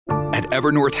At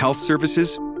Evernorth Health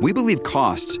Services, we believe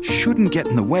costs shouldn't get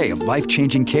in the way of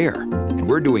life-changing care, and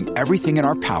we're doing everything in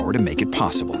our power to make it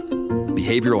possible.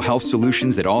 Behavioral health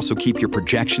solutions that also keep your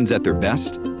projections at their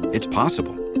best? It's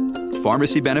possible.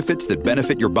 Pharmacy benefits that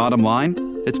benefit your bottom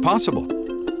line? It's possible.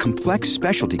 Complex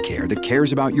specialty care that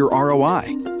cares about your ROI?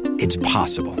 It's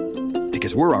possible.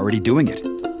 Because we're already doing it.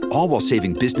 All while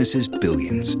saving businesses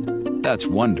billions. That's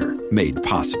Wonder made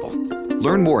possible.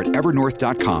 Learn more at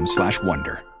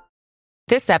evernorth.com/wonder.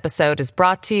 This episode is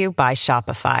brought to you by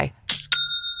Shopify.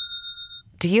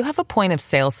 Do you have a point of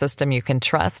sale system you can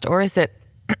trust, or is it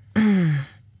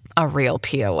a real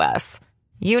POS?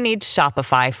 You need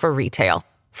Shopify for retail.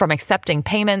 From accepting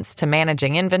payments to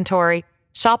managing inventory,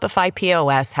 Shopify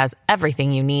POS has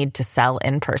everything you need to sell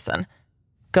in person.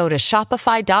 Go to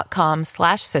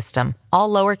shopify.com/system, all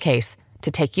lowercase,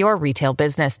 to take your retail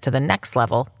business to the next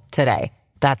level today.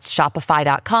 That's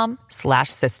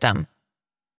shopify.com/system.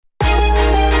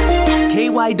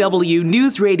 KYW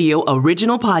News Radio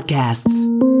original podcasts.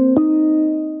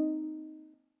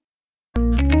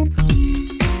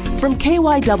 From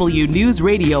KYW News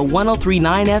Radio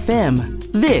 103.9 FM,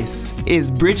 this is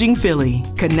Bridging Philly,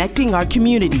 connecting our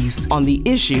communities on the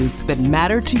issues that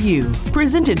matter to you.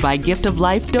 Presented by Gift of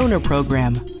Life Donor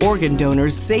Program. Organ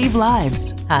donors save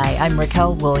lives. Hi, I'm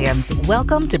Raquel Williams.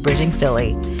 Welcome to Bridging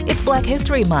Philly. It's Black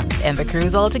History Month, and the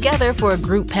crew's all together for a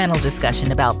group panel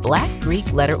discussion about Black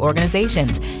Greek letter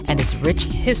organizations and its rich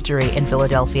history in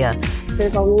Philadelphia.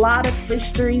 There's a lot of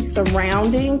history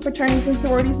surrounding fraternities and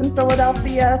sororities in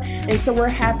Philadelphia, and so we're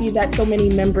happy that so many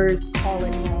members call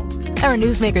it home. Our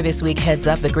newsmaker this week heads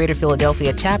up the Greater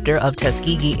Philadelphia chapter of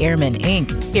Tuskegee Airmen,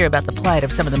 Inc. Hear about the plight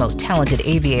of some of the most talented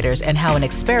aviators and how an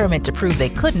experiment to prove they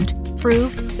couldn't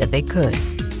proved that they could.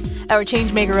 Our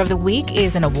changemaker of the week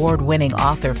is an award-winning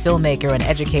author, filmmaker, and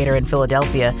educator in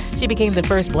Philadelphia. She became the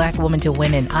first Black woman to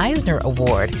win an Eisner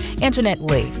Award. Antoinette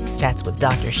Lee chats with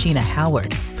Dr. Sheena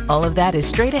Howard. All of that is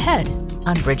straight ahead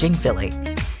on Bridging Philly.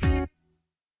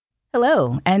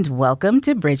 Hello, and welcome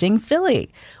to Bridging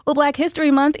Philly. Well, Black History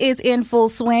Month is in full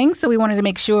swing, so we wanted to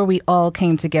make sure we all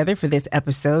came together for this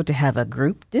episode to have a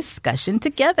group discussion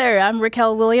together. I'm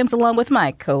Raquel Williams, along with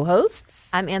my co-hosts.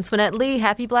 I'm Antoinette Lee.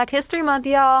 Happy Black History Month,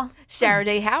 y'all.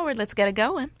 Sharaday Howard, let's get it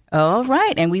going. All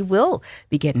right, and we will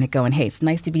be getting it going. Hey, it's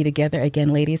nice to be together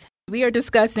again, ladies. We are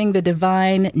discussing the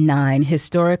Divine Nine,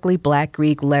 historically Black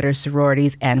Greek letter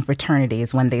sororities and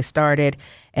fraternities, when they started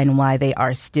and why they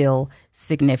are still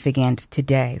significant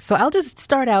today. So I'll just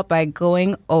start out by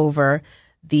going over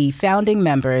the founding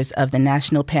members of the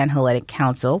National Panhellenic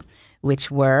Council, which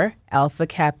were Alpha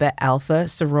Kappa Alpha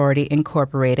Sorority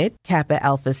Incorporated, Kappa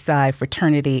Alpha Psi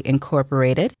Fraternity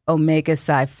Incorporated, Omega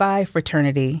Psi Phi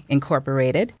Fraternity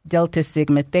Incorporated, Delta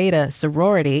Sigma Theta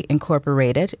Sorority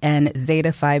Incorporated, and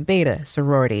Zeta Phi Beta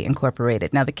Sorority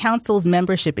Incorporated. Now, the council's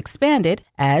membership expanded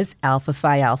as Alpha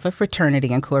Phi Alpha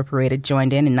Fraternity Incorporated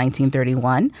joined in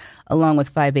 1931, along with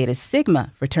Phi Beta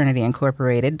Sigma Fraternity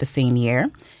Incorporated the same year,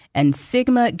 and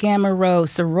Sigma Gamma Rho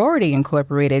Sorority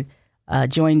Incorporated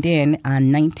joined in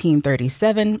on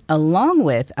 1937, along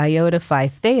with Iota Phi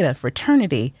Theta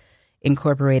Fraternity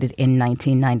Incorporated in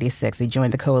 1996. They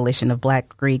joined the coalition of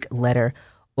Black Greek letter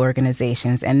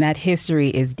organizations. And that history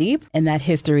is deep and that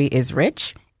history is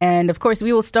rich. And of course,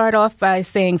 we will start off by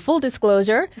saying full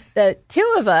disclosure that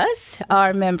two of us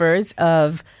are members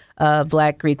of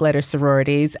Black Greek letter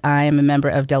sororities. I am a member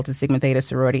of Delta Sigma Theta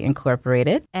Sorority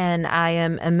Incorporated. And I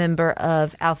am a member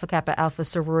of Alpha Kappa Alpha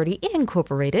Sorority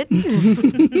Incorporated.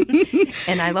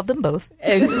 And I love them both.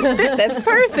 That's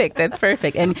perfect. That's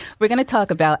perfect. And we're going to talk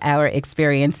about our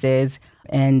experiences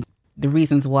and the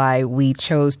reasons why we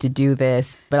chose to do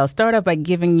this. But I'll start off by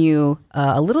giving you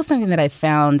a little something that I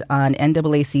found on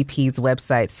NAACP's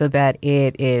website so that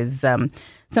it is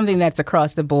something that's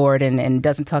across the board and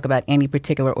doesn't talk about any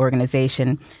particular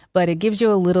organization, but it gives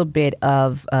you a little bit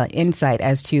of insight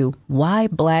as to why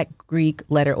Black Greek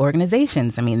letter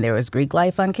organizations. I mean, there was Greek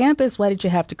life on campus. Why did you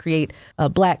have to create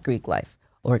Black Greek life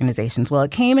organizations? Well,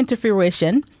 it came into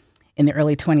fruition in the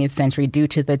early 20th century due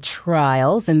to the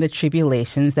trials and the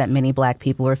tribulations that many Black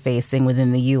people were facing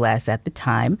within the U.S. at the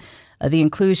time. The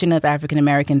inclusion of African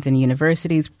Americans in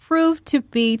universities proved to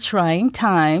be trying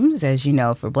times, as you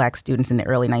know, for Black students in the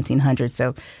early 1900s.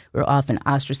 So we were often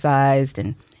ostracized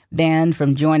and banned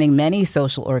from joining many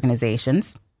social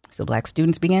organizations. So Black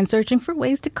students began searching for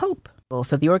ways to cope.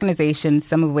 So the organizations,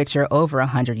 some of which are over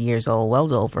 100 years old,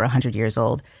 well over 100 years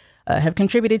old, have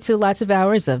contributed to lots of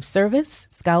hours of service,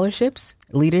 scholarships,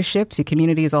 leadership to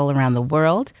communities all around the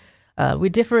world. We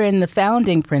differ in the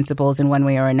founding principles in one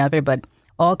way or another, but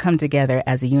all come together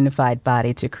as a unified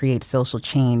body to create social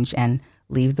change and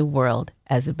leave the world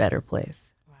as a better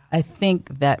place. Wow. I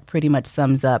think that pretty much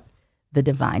sums up the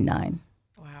Divine Nine.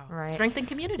 Wow. Right. Strength and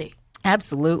community.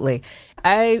 Absolutely.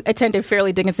 I attended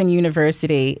Fairleigh Dickinson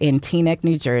University in Teaneck,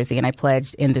 New Jersey, and I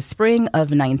pledged in the spring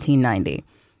of 1990.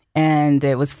 And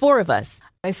it was 4 of us.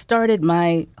 I started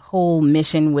my whole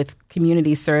mission with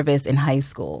community service in high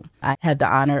school. I had the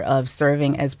honor of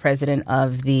serving as president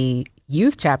of the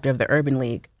youth chapter of the Urban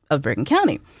League of Bergen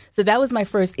County. So that was my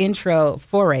first intro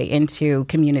foray into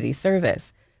community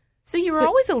service. So you were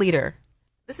always a leader.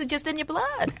 This is just in your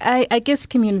blood. I guess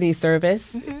community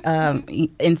service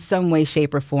in some way,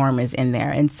 shape, or form is in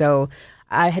there. And so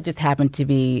I had just happened to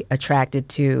be attracted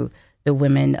to the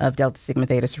women of Delta Sigma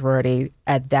Theta sorority.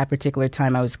 At that particular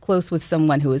time, I was close with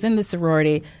someone who was in the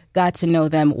sorority, got to know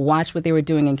them, watched what they were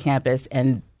doing on campus,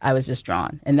 and I was just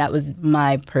drawn. And that was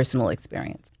my personal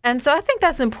experience. And so I think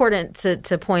that's important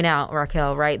to point out,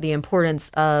 Raquel, right? The importance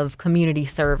of community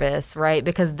service, right?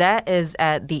 Because that is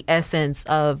at the essence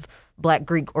of Black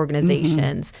Greek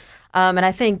organizations. And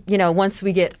I think, once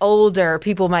we get older,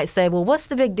 people might say, well, what's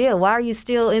the big deal? Why are you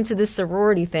still into this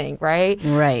sorority thing, right?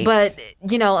 Right. But,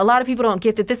 a lot of people don't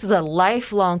get that this is a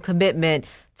lifelong commitment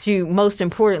to, most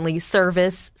importantly,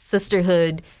 service,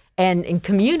 sisterhood, and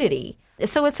community.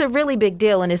 So it's a really big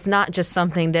deal, and it's not just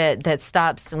something that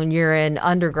stops when you're in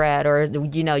undergrad or,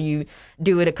 you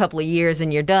do it a couple of years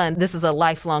and you're done. This is a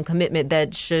lifelong commitment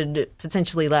that should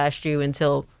potentially last you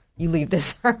until you leave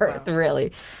this earth,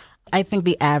 really. I think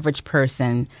the average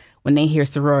person, when they hear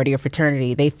sorority or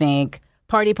fraternity, they think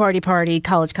party, party, party,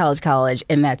 college, college, college,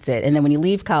 and that's it. And then when you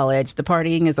leave college, the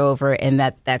partying is over, and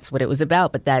that's what it was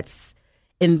about. But that's,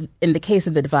 in the case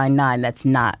of the Divine Nine, that's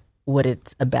not what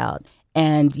it's about.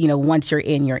 And, once you're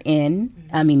in, you're in.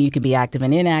 I mean, you can be active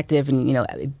and inactive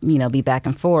and, be back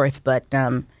and forth. But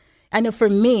I know for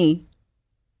me,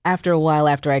 after a while,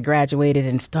 after I graduated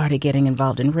and started getting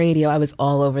involved in radio, I was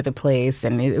all over the place,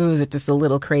 and it was just a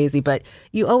little crazy. But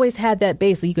you always had that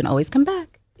base, so you can always come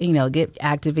back, get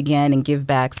active again and give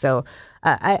back. So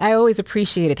I always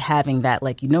appreciated having that.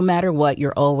 Like, no matter what,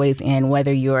 you're always in,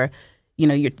 whether you're,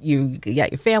 you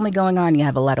got your family going on, you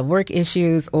have a lot of work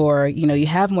issues, or, you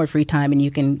have more free time and you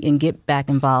can get back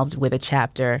involved with a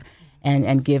chapter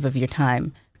and give of your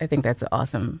time. I think that's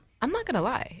awesome. I'm not going to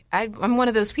lie. I'm one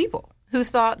of those people who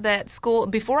thought that school,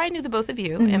 before I knew the both of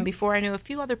you and before I knew a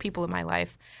few other people in my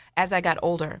life, as I got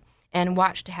older and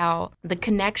watched how the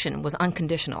connection was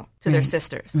unconditional to their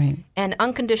sisters. Right. And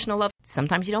unconditional love,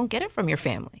 sometimes you don't get it from your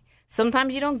family.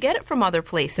 Sometimes you don't get it from other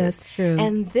places. That's true.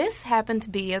 And this happened to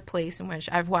be a place in which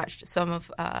I've watched some of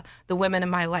the women in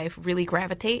my life really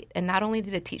gravitate. And not only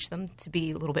did it teach them to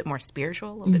be a little bit more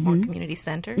spiritual, a little bit more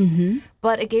community-centered,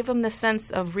 but it gave them the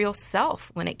sense of real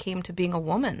self when it came to being a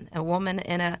woman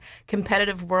in a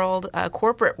competitive world,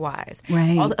 corporate-wise,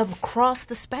 right. Across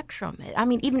the spectrum. I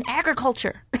mean, even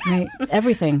agriculture. Right.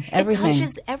 Everything. It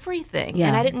touches everything. Yeah.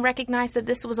 And I didn't recognize that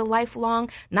this was a lifelong,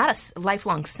 not a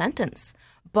lifelong sentence,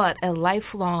 but a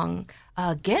lifelong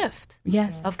gift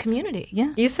of community.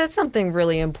 Yeah. You said something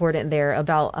really important there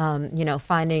about,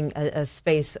 finding a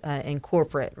space in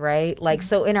corporate, right? Like,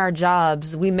 so in our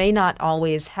jobs, we may not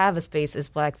always have a space as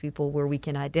Black people where we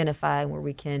can identify, where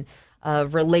we can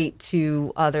relate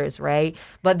to others, right?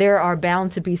 But there are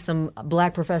bound to be some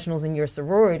Black professionals in your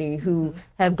sorority who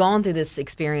have gone through this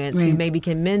experience, who maybe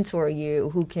can mentor you,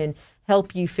 who can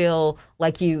help you feel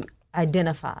like you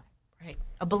identify. Right.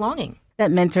 A belonging. That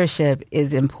mentorship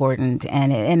is important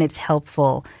and it's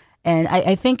helpful. And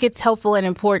I think it's helpful and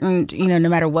important, no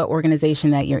matter what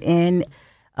organization that you're in.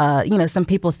 Some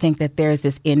people think that there's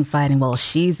this infighting, well,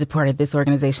 she's a part of this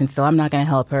organization, so I'm not going to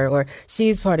help her, or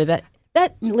she's part of that.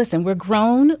 Listen, we're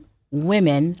grown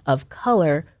women of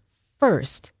color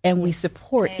first, and we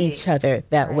support each other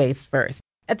that way first.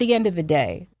 At the end of the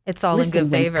day, it's all in good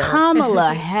favor.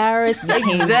 Kamala Harris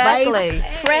became vice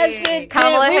president.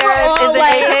 Kamala Harris is an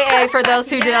AKA for those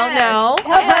who don't know.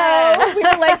 Hello. We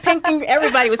were like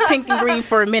everybody was pink and green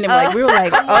for a minute. We were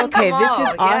like, okay, this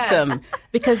is awesome. Yes.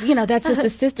 Because, that's just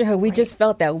a sisterhood. We just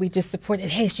felt that. We just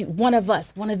supported, hey, she's one of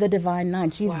us, one of the Divine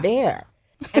Nine. She's there.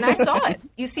 And I saw it.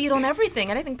 You see it on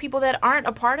everything. And I think people that aren't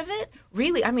a part of it,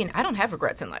 really, I mean, I don't have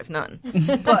regrets in life, none. But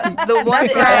the one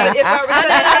that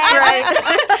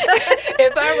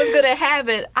if I was going to have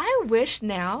it, I wish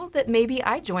now that maybe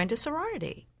I joined a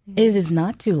sorority. It is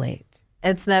not too late.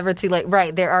 It's never too late.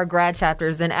 Right. There are grad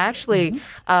chapters. And actually,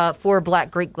 for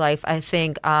Black Greek life, I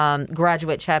think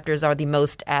graduate chapters are the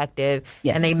most active.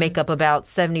 Yes. And they make up about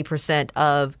 70%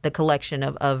 of the collection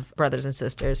of brothers and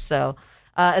sisters. So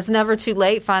it's never too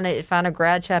late. Find a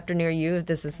grad chapter near you if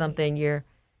this is something you're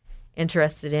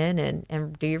interested in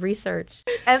and do your research.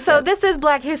 And so this is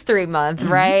Black History Month,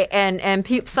 right? And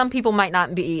some people might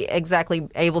not be exactly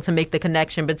able to make the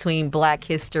connection between Black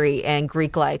history and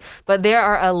Greek life, but there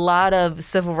are a lot of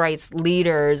civil rights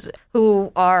leaders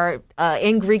who are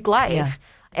in Greek life. Yeah.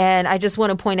 And I just want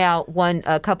to point out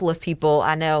a couple of people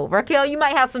I know. Raquel, you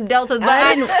might have some deltas, but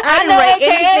I know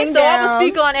AKA, so I'm going to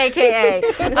speak on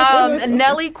AKA.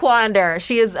 Nellie Quander,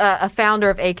 she is a founder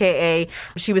of AKA.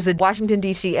 She was a Washington,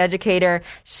 D.C. educator.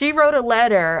 She wrote a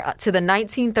letter to the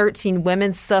 1913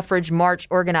 Women's Suffrage March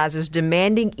organizers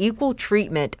demanding equal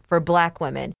treatment for Black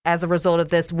women. As a result of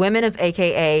this, women of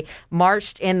AKA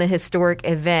marched in the historic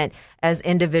event as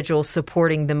individuals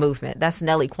supporting the movement. That's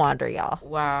Nellie Quander, y'all.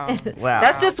 Wow.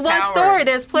 That's just one story.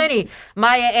 There's plenty.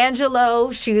 Maya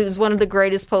Angelou, she was one of the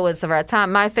greatest poets of our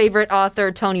time. My favorite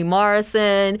author, Toni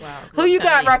Morrison. Wow. Who you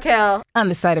got, Raquel? On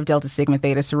the site of Delta Sigma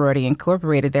Theta Sorority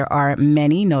Incorporated, there are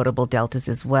many notable Deltas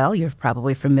as well. You're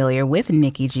probably familiar with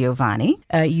Nikki Giovanni.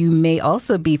 You may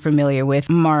also be familiar with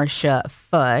Marsha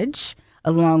Fudge,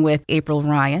 along with April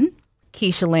Ryan,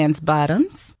 Keisha Lance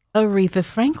Bottoms, Aretha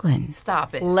Franklin.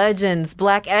 Stop it. Legends,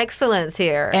 Black excellence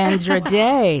here. Andra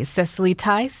Day, Cicely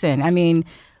Tyson. I mean,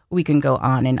 we can go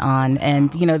on.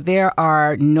 And, there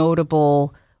are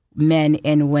notable men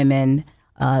and women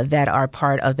that are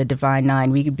part of the Divine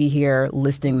Nine. We could be here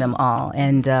listing them all.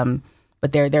 And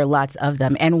but there are lots of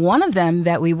them. And one of them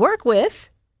that we work with,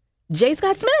 J.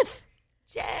 Scott Smith.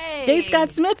 J. Scott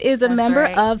Smith is a member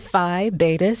of Phi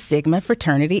Beta Sigma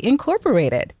Fraternity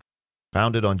Incorporated.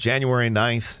 Founded on January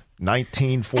 9th,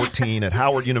 1914 at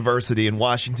Howard University in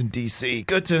Washington, D.C.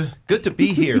 Good to be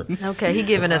here. Okay, he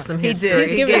giving us some history. He did.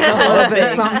 He gave us a little bit of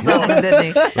something, didn't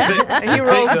he? He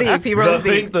rolls deep. He rolls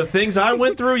deep. The things I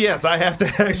went through, yes, I have to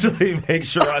actually make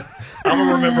sure I'm going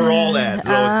to remember all that.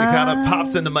 So it kind of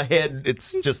pops into my head.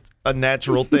 It's just a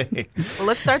natural thing. Well,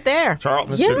 let's start there.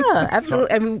 Yeah,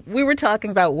 absolutely. I mean, we were talking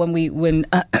about when we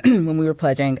were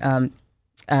pledging,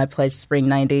 pledged Spring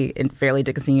 90 in Fairleigh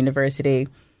Dickinson University.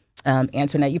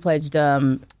 Antoinette, you pledged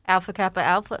Alpha Kappa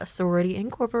Alpha, a sorority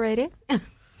incorporated. It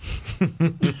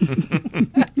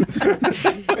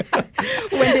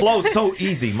flows so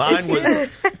easy. Mine was,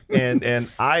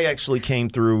 and I actually came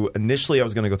through. Initially, I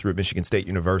was going to go through at Michigan State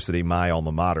University, my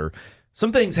alma mater.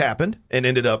 Some things happened and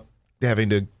ended up having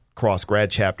to cross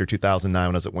grad chapter 2009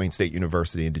 when I was at Wayne State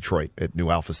University in Detroit at Nu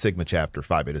Alpha Sigma chapter,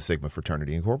 Phi Beta Sigma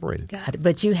Fraternity Incorporated. God,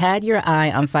 but you had your eye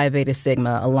on Phi Beta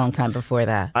Sigma a long time before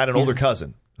that. I had an older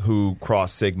cousin who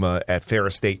crossed Sigma at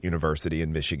Ferris State University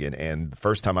in Michigan. And the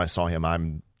first time I saw him,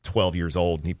 I'm 12 years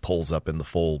old, and he pulls up in the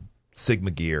full Sigma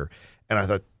gear. And I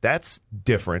thought, that's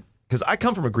different. Because I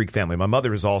come from a Greek family. My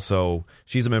mother is also,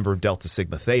 she's a member of Delta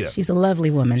Sigma Theta. She's a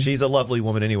lovely woman. She's a lovely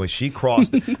woman anyway. She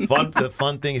crossed, the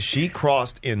fun thing is she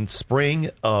crossed in spring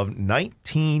of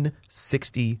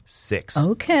 1966.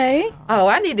 Okay. Oh,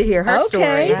 I need to hear her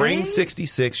story. Spring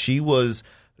 66, she was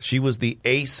the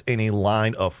ace in a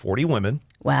line of 40 women.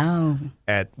 Wow.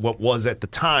 At what was at the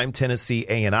time Tennessee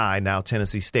A&I, now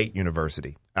Tennessee State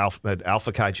University,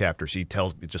 Alpha Chi chapter. She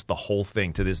tells me just the whole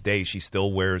thing. To this day, she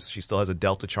still has a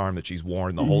Delta charm that she's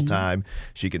worn the whole time.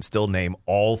 She can still name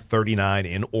all 39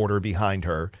 in order behind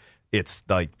her. It's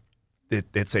like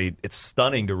it's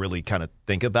stunning to really kind of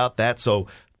think about that. So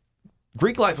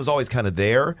Greek life was always kind of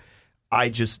there.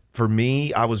 For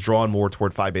me, I was drawn more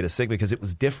toward Phi Beta Sigma because it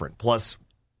was different. Plus,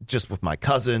 just with my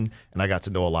cousin, and I got to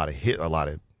know a lot of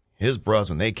his bros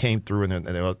when they came through, and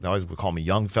they always would call me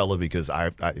young fella because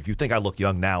if you think I look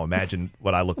young now, imagine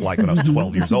what I looked like when I was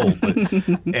 12 years old.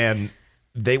 And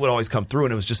they would always come through,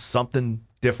 and it was just something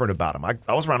different about them. I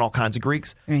was around all kinds of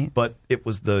Greeks, right, but it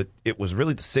was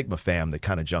really the Sigma fam that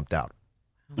kind of jumped out.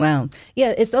 Wow.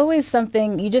 Yeah, it's always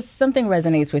something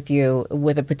resonates with you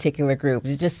with a particular group.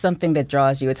 It's just something that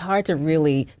draws you. It's hard to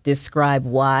really describe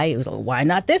why. It was like, why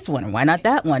not this one or why not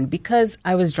that one? Because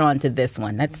I was drawn to this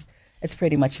one. That's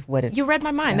pretty much what it. You read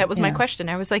my mind. That was my question.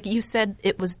 I was like, you said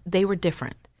they were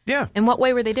different. Yeah. In what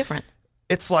way were they different?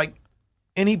 It's like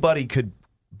anybody could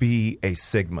be a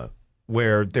Sigma,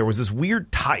 where there was this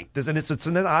weird type. And it's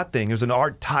an odd thing. There's an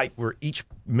odd type where each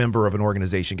member of an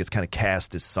organization gets kind of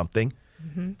cast as something.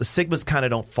 Mm-hmm. The Sigmas kind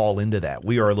of don't fall into that.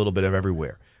 We are a little bit of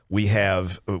everywhere. We've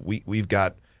got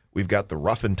the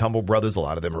rough and tumble brothers. A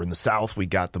lot of them are in the South. We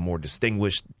got the more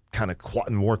distinguished, kind of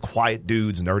more quiet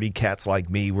dudes, nerdy cats like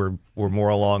me. We're more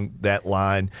along that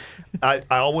line. I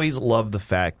always love the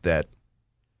fact that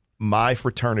my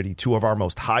fraternity, two of our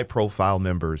most high profile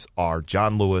members are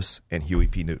John Lewis and Huey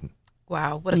P. Newton.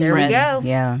 Wow, what a there spread. We go.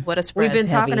 Yeah. What a spread. We've been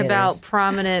talking about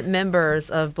prominent members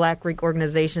of Black Greek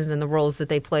organizations and the roles that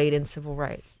they played in civil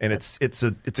rights. And it's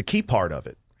a key part of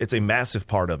it. It's a massive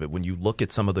part of it. When you look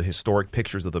at some of the historic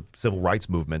pictures of the civil rights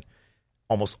movement,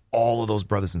 almost all of those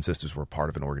brothers and sisters were a part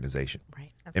of an organization.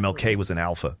 Right. MLK was an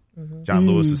Alpha. John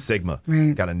Lewis is Sigma.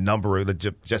 Right. Got a number of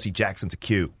Jesse Jackson's a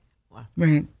Q.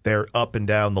 Right. They're up and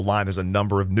down the line. There's a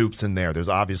number of Noops in there. There's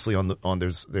obviously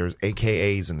there's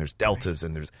AKAs and there's Deltas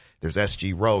and there's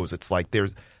SG Rose. It's like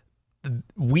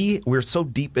we're so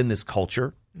deep in this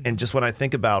culture. And just when I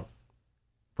think about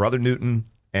Brother Newton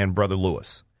and Brother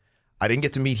Lewis, I didn't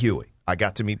get to meet Huey. I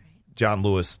got to meet John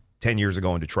Lewis 10 years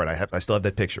ago in Detroit. I still have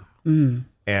that picture.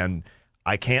 And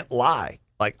I can't lie.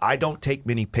 Like, I don't take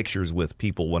many pictures with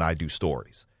people when I do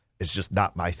stories. It's just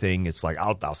not my thing. It's like,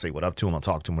 I'll say what up to him. I'll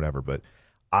talk to him, whatever. But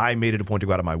I made it a point to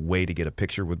go out of my way to get a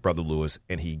picture with Brother Lewis.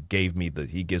 And he gives me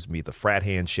the frat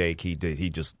handshake.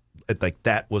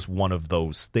 That was one of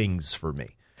those things for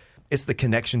me. It's the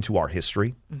connection to our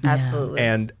history. Absolutely.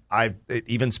 And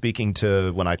even speaking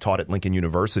to when I taught at Lincoln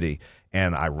University,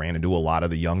 and I ran into a lot of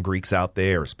the young Greeks out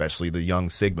there, especially the young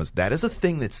Sigmas, that is a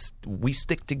thing we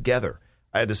stick together.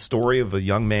 I had this story of a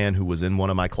young man who was in one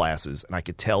of my classes, and I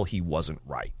could tell he wasn't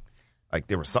right. Like,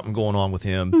 there was something going on with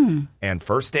him. And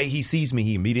first day he sees me,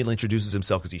 he immediately introduces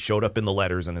himself because he showed up in the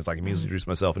letters and is like, immediately introduced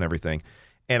myself and everything.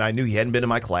 And I knew he hadn't been in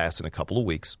my class in a couple of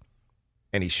weeks.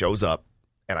 And he shows up.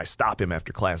 And I stop him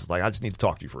after class. It's like, I just need to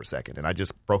talk to you for a second. And I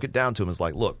just broke it down to him. It's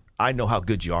like, look, I know how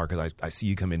good you are because I see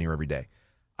you come in here every day.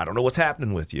 I don't know what's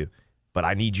happening with you, but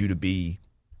I need you to be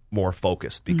more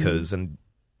focused because, and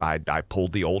I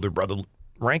pulled the older brother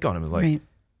rank on him. It's like,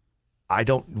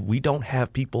 we don't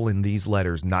have people in these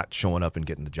letters not showing up and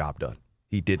getting the job done.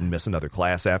 He didn't miss another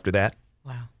class after that.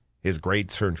 Wow. His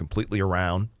grades turned completely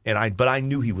around. But I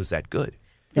knew he was that good.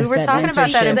 We were talking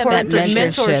about that importance of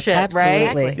mentorship, right?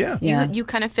 Exactly. Yeah. You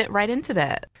kind of fit right into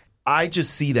that. I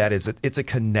just see that as it's a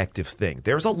connective thing.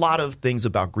 There's a lot of things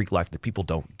about Greek life that people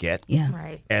don't get. Yeah.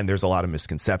 Right. And there's a lot of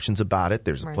misconceptions about it.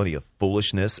 There's plenty of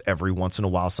foolishness. Every once in a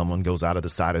while, someone goes out of the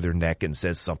side of their neck and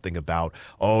says something about,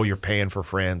 oh, you're paying for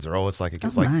friends, or, oh, it's like,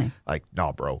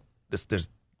 no, bro, there's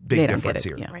big difference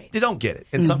here. Yeah. Right. They don't get it.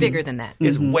 And It's bigger than that.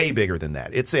 It's way bigger than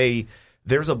that.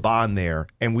 There's a bond there,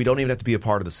 and we don't even have to be a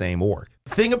part of the same org.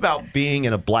 The thing about being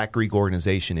in a Black Greek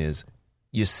organization is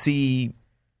you see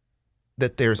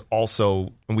that there's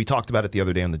also, and we talked about it the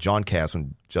other day on the John Cast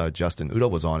when Justin Udo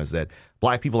was on, is that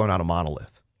Black people are not a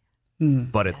monolith.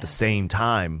 But at the same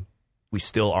time, we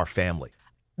still are family.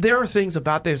 There are things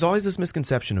there's always this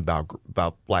misconception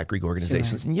about Black Greek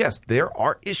organizations. Sure. And yes, there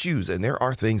are issues and there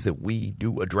are things that we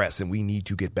do address and we need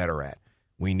to get better at.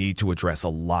 We need to address a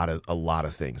lot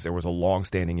of things. There was a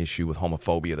long-standing issue with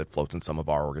homophobia that floats in some of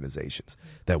our organizations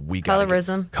that we got.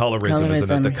 Colorism. Colorism is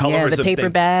the colorism the paper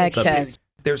bag test.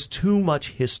 There's too much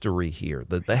history here.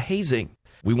 The hazing.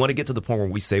 We want to get to the point where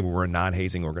we say we're a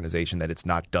non-hazing organization, that it's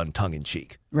not done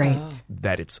tongue-in-cheek. Right.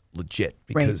 That it's legit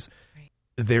because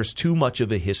there's too much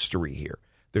of a history here.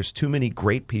 There's too many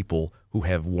great people who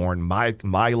have worn my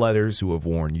letters, who have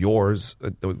worn yours,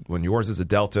 when yours is a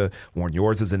Delta, worn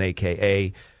yours as an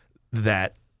AKA,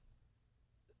 that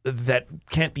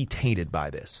can't be tainted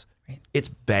by this. Right. It's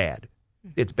bad.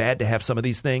 It's bad to have some of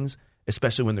these things,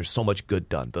 especially when there's so much good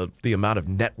done. The amount of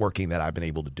networking that I've been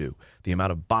able to do, the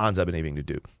amount of bonds I've been able to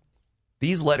do.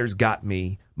 These letters got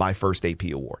me my first AP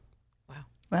award.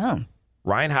 Wow.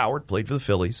 Ryan Howard played for the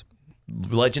Phillies,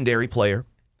 legendary player.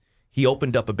 He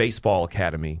opened up a baseball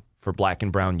academy for Black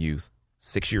and brown youth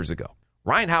 6 years ago.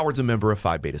 Ryan Howard's a member of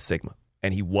Phi Beta Sigma,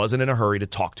 and he wasn't in a hurry to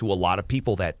talk to a lot of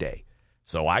people that day.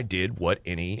 So I did what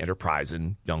any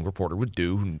enterprising young reporter would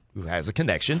do who has a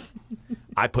connection.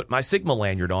 I put my Sigma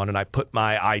lanyard on, and I put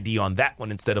my ID on that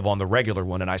one instead of on the regular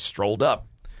one, and I strolled up.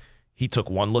 He took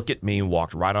one look at me and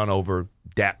walked right on over,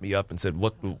 dapped me up, and said,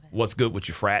 what's good with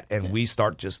your frat? And we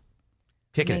start just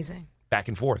kicking it back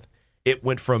and forth. It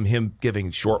went from him giving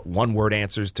short one-word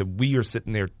answers to we are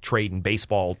sitting there trading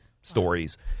baseball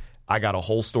stories. I got a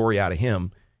whole story out of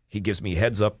him. He gives me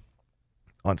heads up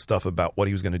on stuff about what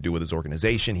he was going to do with his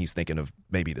organization. He's thinking of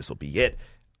maybe this will be it.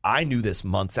 I knew this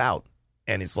months out,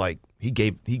 and it's like he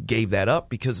gave that up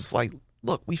because it's like,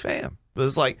 look, we fam. But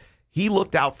it's like he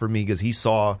looked out for me because he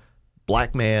saw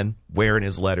Black man wearing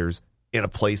his letters in a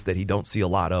place that he don't see a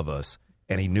lot of us,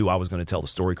 and he knew I was going to tell the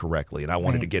story correctly, and I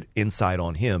wanted to get insight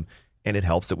on him. And it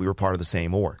helps that we were part of the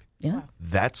same org. Yeah.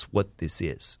 That's what this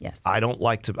is. Yes. I don't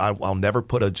like to, I'll never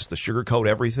put just a sugarcoat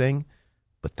everything,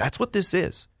 but that's what this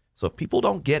is. So if people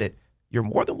don't get it, you're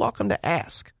more than welcome to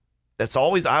ask. That's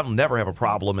always, I'll never have a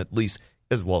problem, at least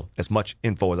as much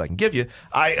info as I can give you.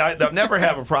 I'll never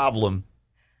have a problem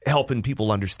helping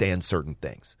people understand certain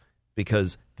things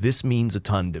because this means a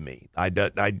ton to me. I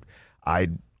don't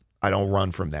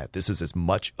run from that. This is as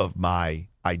much of my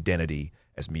identity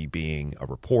as me being a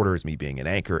reporter, as me being an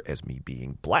anchor, as me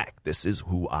being Black. This is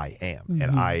who I am. Mm-hmm.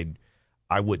 And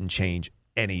I wouldn't change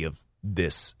any of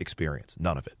this experience.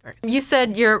 None of it. You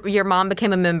said your mom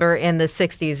became a member in the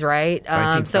 60s, right?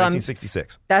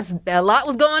 1966. That's a lot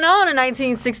was going on in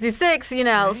 1966, you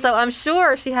know. Right. So I'm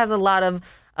sure she has a lot of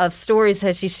stories.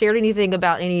 Has she shared anything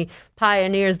about any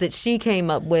pioneers that she came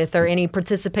up with or any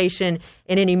participation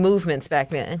in any movements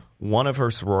back then? One of her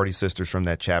sorority sisters from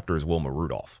that chapter is Wilma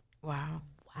Rudolph. Wow.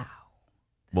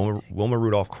 Wilma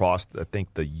Rudolph crossed, I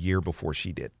think, the year before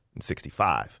she did, in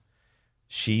 65.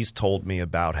 She's told me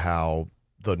about how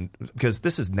because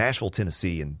this is Nashville,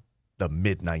 Tennessee in the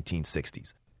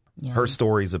mid-1960s. Yeah. Her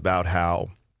stories about how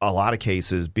a lot of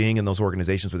cases being in those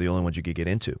organizations were the only ones you could get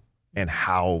into, and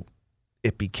how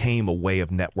it became a way of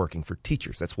networking for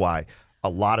teachers. That's why a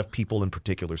lot of people in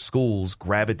particular schools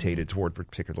gravitated toward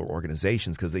particular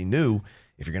organizations, because they knew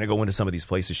if you're going to go into some of these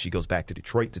places, she goes back to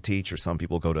Detroit to teach, or some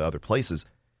people go to other places,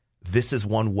 this is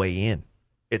one way in.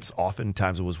 It's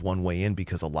oftentimes it was one way in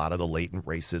because a lot of the latent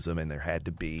racism, and it had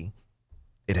to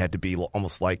be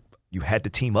almost like you had to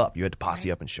team up. You had to posse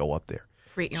up and show up there.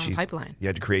 Create your own pipeline. You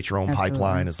had to create your own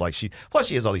pipeline. It's like plus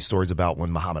she has all these stories about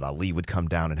when Muhammad Ali would come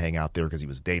down and hang out there because he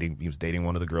was dating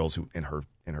one of the girls who in her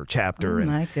chapter. Oh,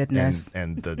 my goodness.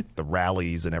 And the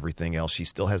rallies and everything else. She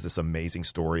still has this amazing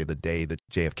story of the day that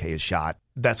JFK is shot.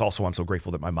 That's also, I'm so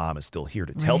grateful that my mom is still here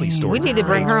to tell these stories. We need to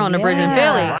bring her on to Bridging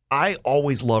Philly. I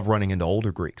always love running into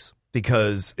older Greeks,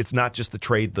 because it's not just the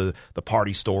trade, the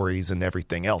party stories and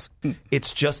everything else.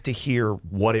 It's just to hear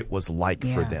what it was like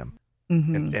for them.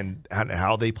 Mm-hmm. And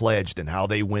how they pledged and how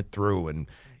they went through and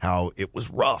how it was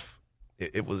rough.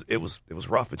 It was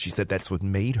rough. But she said that's what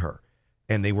made her.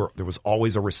 And there was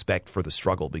always a respect for the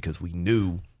struggle, because we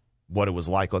knew what it was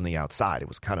like on the outside. It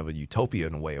was kind of a utopia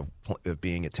in a way of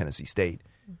being at Tennessee State,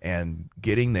 and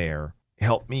getting there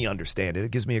helped me understand it.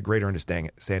 It gives me a greater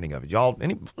understanding of it. Y'all,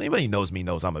 anybody who knows me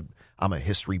knows I'm a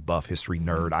history buff, history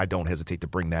nerd. I don't hesitate to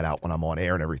bring that out when I'm on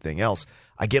air and everything else.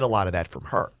 I get a lot of that from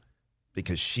her,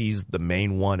 because she's the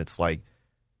main one. It's like,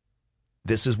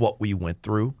 this is what we went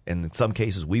through. And in some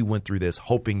cases, we went through this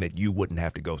hoping that you wouldn't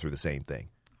have to go through the same thing,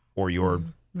 or your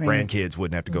grandkids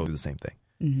wouldn't have to go through the same thing.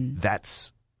 Mm-hmm.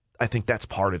 I think that's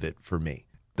part of it for me.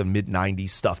 The mid-90s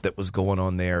stuff that was going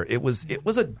on there, it was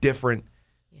a different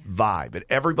vibe. But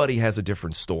everybody has a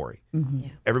different story. Mm-hmm. Yeah.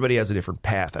 Everybody has a different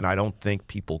path. And I don't think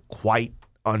people quite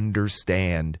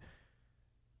understand.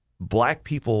 Black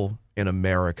people in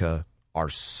America are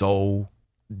so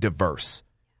diverse.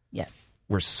 Yes.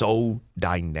 We're so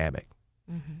dynamic.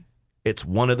 Mm-hmm. It's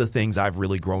one of the things I've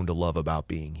really grown to love about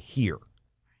being here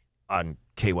on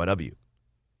KYW,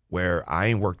 where I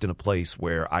ain't worked in a place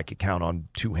where I could count on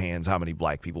two hands how many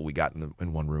Black people we got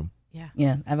in one room.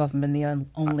 Yeah, I've often been the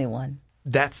only one.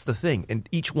 That's the thing. And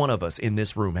each one of us in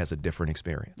this room has a different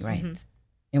experience. Right. Mm-hmm.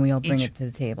 And we all bring it to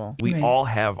the table. We all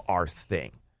have our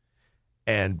thing.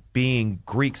 And being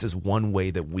Greeks is one way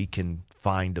that we can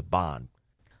find a bond.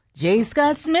 J.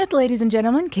 Scott Smith, ladies and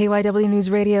gentlemen, KYW News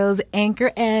Radio's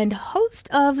anchor and host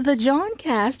of the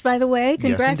Johncast, by the way.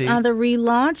 Congrats on the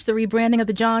relaunch, the rebranding of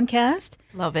the Johncast.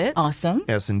 Love it. Awesome.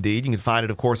 Yes, indeed. You can find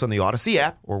it, of course, on the Odyssey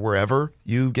app or wherever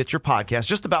you get your podcast,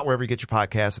 just about wherever you get your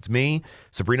podcast. It's me,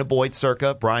 Sabrina Boyd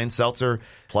Circa, Brian Seltzer.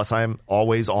 Plus, I'm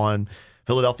always on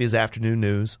Philadelphia's Afternoon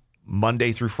News,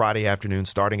 Monday through Friday afternoon,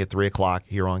 starting at 3 o'clock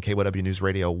here on KYW News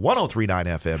Radio, 103.9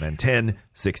 FM and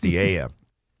 1060 AM.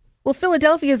 Well,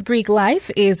 Philadelphia's Greek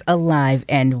life is alive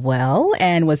and well,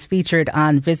 and was featured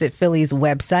on Visit Philly's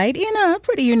website in a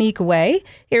pretty unique way.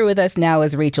 Here with us now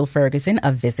is Rachel Ferguson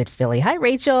of Visit Philly. Hi,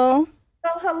 Rachel.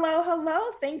 Oh,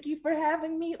 hello. Thank you for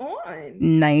having me on.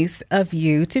 Nice of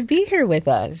you to be here with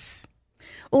us.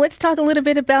 Well, let's talk a little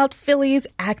bit about Philly's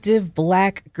active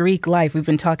Black Greek life. We've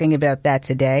been talking about that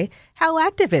today. How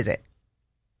active is it?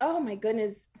 Oh, my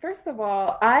goodness. First of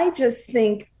all, I just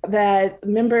think that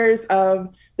members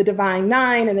of the Divine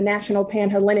Nine and the National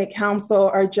Panhellenic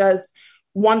Council are just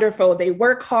wonderful. They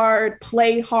work hard,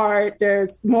 play hard.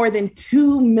 There's more than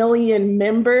 2 million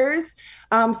members.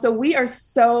 So we are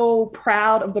so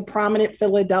proud of the prominent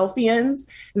Philadelphians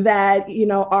that,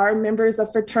 are members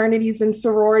of fraternities and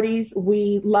sororities.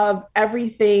 We love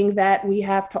everything that we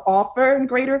have to offer in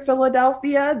Greater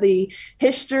Philadelphia, the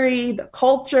history, the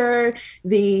culture,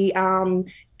 the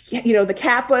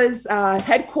Kappa's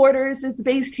headquarters is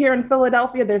based here in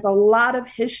Philadelphia. There's a lot of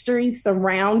history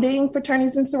surrounding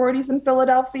fraternities and sororities in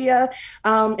Philadelphia.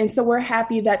 And so we're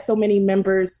happy that so many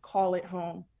members call it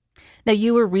home. Now,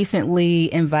 you were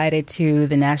recently invited to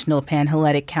the National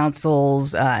Panhellenic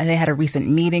Council's, they had a recent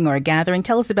meeting or a gathering.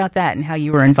 Tell us about that and how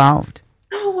you were involved.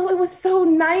 Oh, well, it was so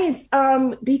nice.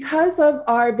 Because of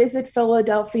our Visit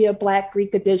Philadelphia Black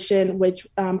Greek edition, which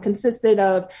consisted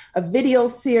of a video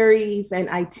series and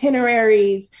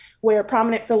itineraries where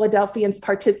prominent Philadelphians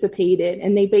participated,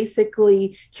 and they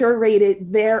basically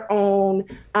curated their own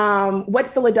what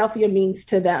Philadelphia means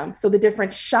to them. So the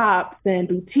different shops and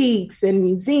boutiques and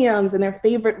museums and their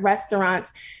favorite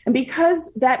restaurants. And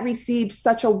because that received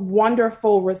such a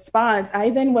wonderful response, I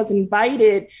then was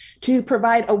invited to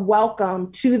provide a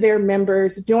welcome to their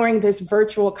members during this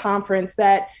virtual conference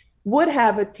that would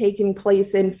have taken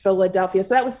place in Philadelphia.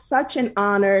 So that was such an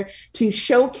honor to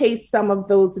showcase some of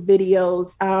those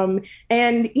videos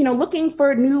and, looking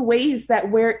for new ways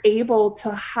that we're able to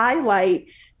highlight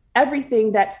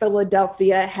everything that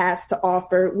Philadelphia has to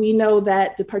offer. We know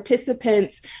that the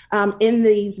participants in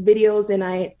these videos and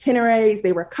itineraries,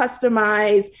 they were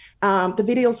customized. The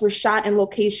videos were shot in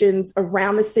locations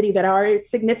around the city that are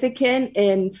significant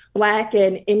in Black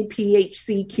and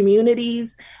NPHC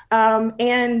communities.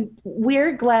 And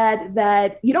we're glad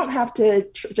that you don't have to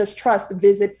just trust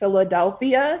Visit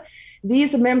Philadelphia.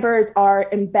 These members are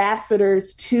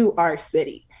ambassadors to our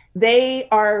city. They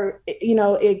are,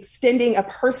 extending a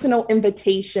personal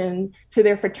invitation to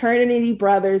their fraternity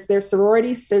brothers, their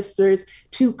sorority sisters,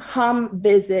 to come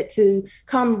visit, to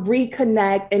come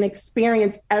reconnect and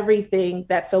experience everything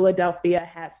that Philadelphia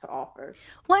has to offer.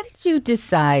 Why did you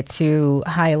decide to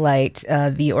highlight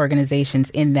the organizations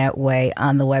in that way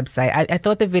on the website? I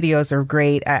thought the videos are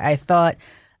great. I thought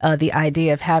the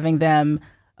idea of having them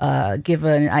give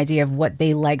an idea of what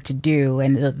they like to do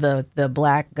and the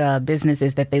Black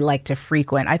businesses that they like to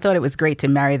frequent. I thought it was great to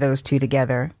marry those two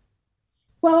together.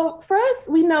 Well, for us,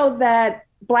 we know that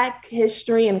Black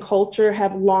history and culture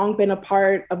have long been a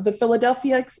part of the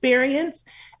Philadelphia experience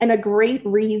and a great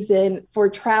reason for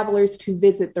travelers to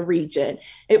visit the region.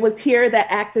 It was here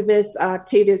that activist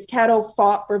Octavius Cattle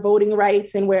fought for voting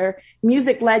rights, and where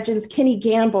music legends Kenny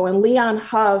Gamble and Leon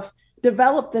Huff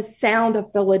developed the sound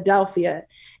of Philadelphia.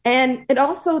 And it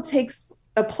also takes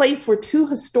a place where two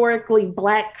historically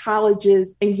Black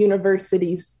colleges and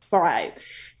universities thrive.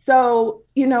 So,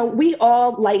 we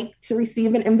all like to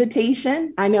receive an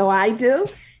invitation. I know I do.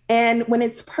 And when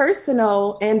it's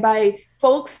personal and by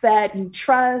folks that you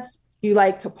trust, you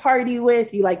like to party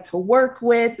with, you like to work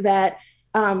with, that,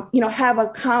 have a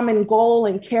common goal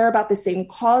and care about the same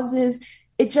causes,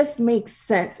 it just makes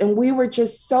sense. And we were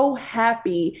just so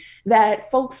happy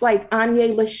that folks like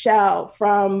Anya Lachelle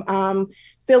from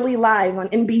Philly Live on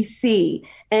NBC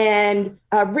and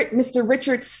Mr.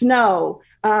 Richard Snow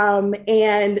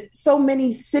and so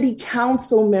many city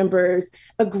council members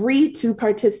agreed to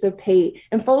participate.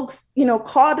 And folks,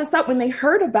 called us up when they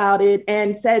heard about it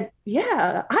and said,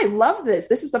 yeah, I love this.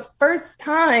 This is the first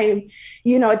time,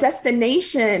 a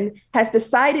destination has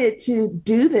decided to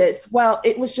do this. Well,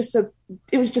 it was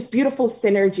just beautiful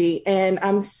synergy. And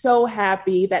I'm so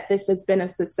happy that this has been a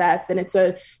success. And it's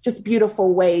a just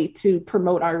beautiful way to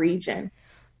promote our region.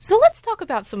 So let's talk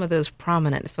about some of those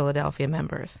prominent Philadelphia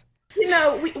members.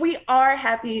 We are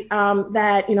happy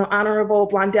that, Honorable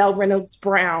Blondell Reynolds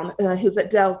Brown, who's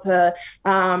at Delta,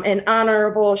 and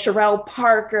Honorable Sherelle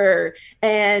Parker,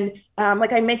 and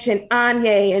like I mentioned,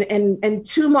 Anya and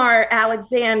Tumar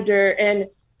Alexander, and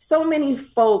so many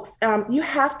folks. You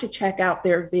have to check out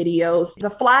their videos. The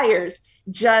Flyers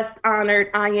just honored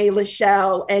Anya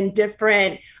Lachelle and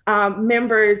different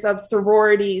members of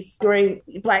sororities during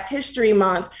Black History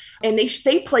Month, and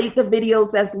they played the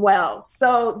videos as well.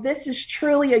 So this is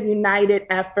truly a united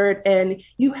effort, and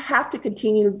you have to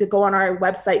continue to go on our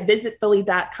website,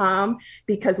 visitphilly.com,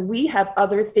 because we have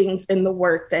other things in the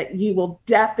work that you will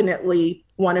definitely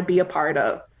want to be a part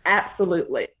of.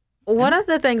 Absolutely. One of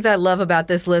the things I love about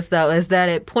this list, though, is that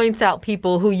it points out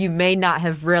people who you may not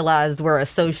have realized were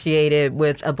associated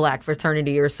with a Black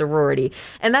fraternity or sorority.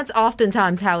 And that's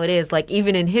oftentimes how it is. Like,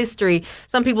 even in history,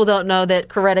 some people don't know that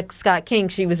Coretta Scott King,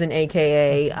 she was an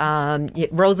AKA.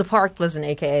 Rosa Parks was an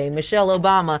AKA. Michelle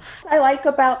Obama. I like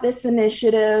about this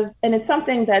initiative, and it's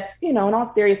something that's, in all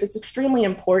seriousness, it's extremely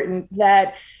important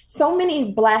that so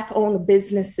many Black-owned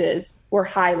businesses were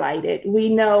highlighted. We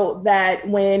know that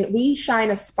when we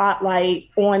shine a spotlight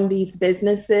on these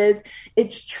businesses,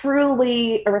 it's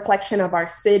truly a reflection of our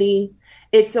city.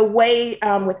 It's a way,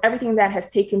 with everything that has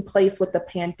taken place with the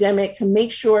pandemic, to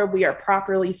make sure we are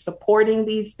properly supporting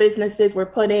these businesses. We're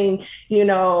putting,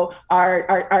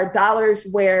 our dollars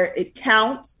where it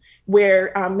counts.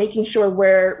 we're making sure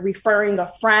we're referring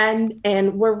a friend,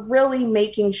 and we're really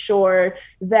making sure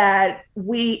that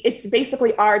it's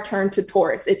basically our turn to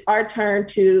tourist. It's our turn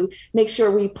to make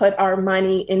sure we put our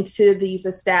money into these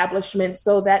establishments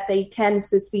so that they can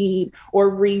succeed or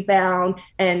rebound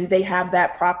and they have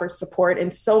that proper support.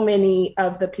 And so many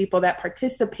of the people that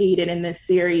participated in this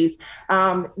series,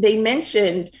 they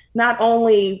mentioned not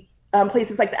only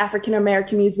places like the African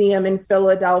American Museum in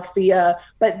Philadelphia,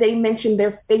 but they mentioned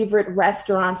their favorite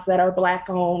restaurants that are Black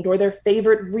owned or their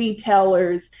favorite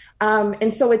retailers.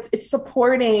 And so it's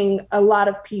supporting a lot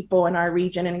of people in our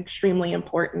region and extremely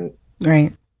important.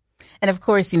 Right. And of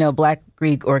course, Black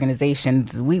Greek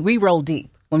organizations, we roll deep.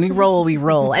 When we roll, we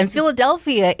roll. And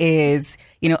Philadelphia is,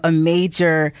 a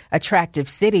major attractive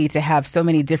city to have so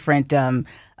many different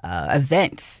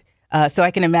events. So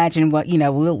I can imagine what, a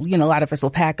lot of us will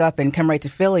pack up and come right to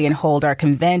Philly and hold our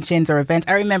conventions or events.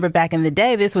 I remember back in the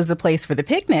day, this was the place for the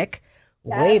picnic.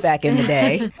 Yes. Way back in the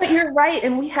day. But you're right.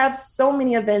 And we have so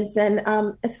many events, and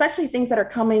especially things that are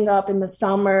coming up in the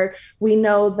summer. We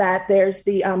know that there's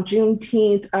the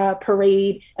Juneteenth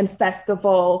parade and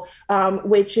festival,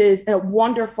 which is a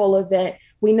wonderful event.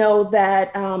 We know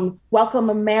that Welcome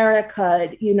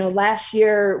America, last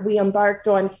year we embarked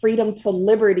on Freedom to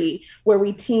Liberty, where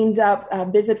we teamed up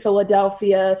Visit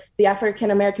Philadelphia, the African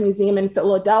American Museum in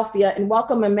Philadelphia, and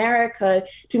Welcome America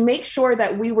to make sure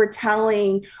that we were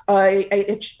telling an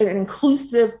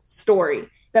inclusive story,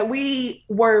 that we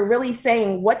were really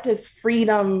saying, what does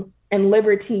freedom and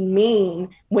liberty mean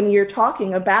when you're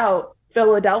talking about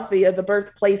Philadelphia, the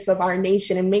birthplace of our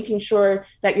nation, and making sure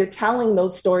that you're telling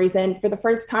those stories. And for the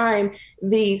first time,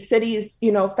 the city's,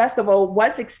 festival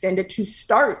was extended to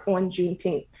start on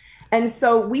Juneteenth. And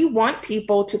so we want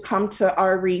people to come to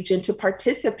our region to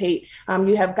participate.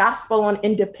 You have Gospel on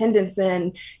Independence,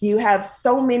 and you have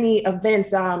so many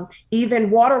events. Even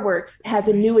Waterworks has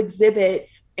a new exhibit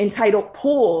entitled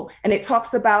Pool, and it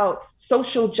talks about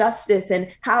social justice and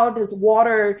how does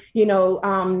water,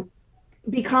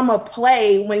 become a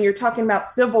play when you're talking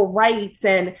about civil rights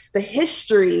and the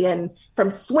history, and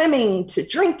from swimming to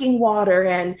drinking water.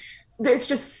 And there's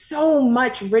just so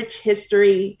much rich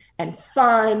history and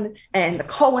fun, and the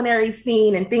culinary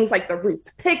scene and things like the Roots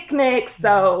Picnic.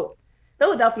 So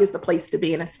Philadelphia is the place to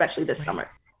be, and especially this summer.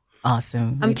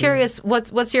 Awesome. I'm curious,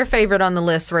 what's your favorite on the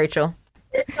list, Rachel?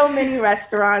 There's so many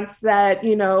restaurants that,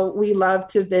 we love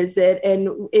to visit, and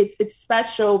it's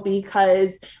special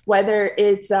because whether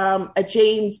it's a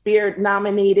James Beard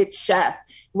nominated chef,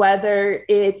 whether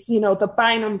it's, the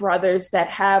Bynum brothers that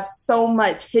have so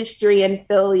much history in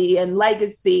Philly and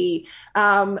legacy.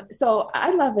 So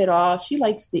I love it all. She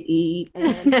likes to eat,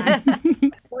 and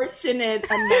I'm fortunate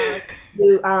enough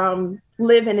to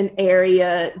live in an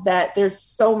area that there's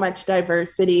so much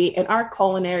diversity, and our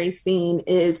culinary scene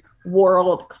is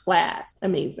world class.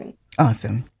 Amazing.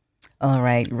 Awesome. All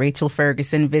right. Rachel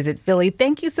Ferguson, Visit Philly.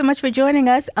 Thank you so much for joining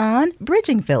us on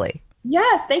Bridging Philly.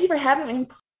 Yes. Thank you for having me.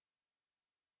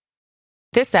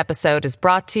 This episode is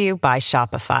brought to you by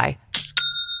Shopify.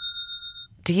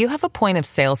 Do you have a point of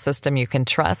sale system you can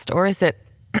trust, or is it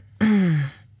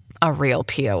a real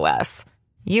POS?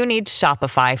 You need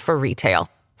Shopify for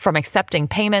retail. From accepting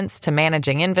payments to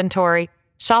managing inventory,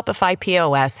 Shopify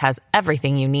POS has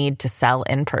everything you need to sell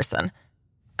in person.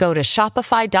 Go to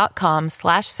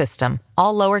shopify.com/system,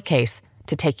 all lowercase,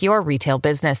 to take your retail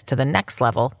business to the next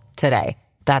level today.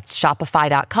 That's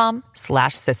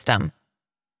shopify.com/system.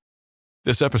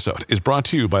 This episode is brought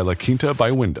to you by La Quinta by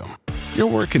Wyndham. Your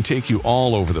work can take you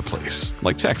all over the place,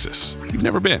 like Texas. You've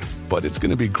never been, but it's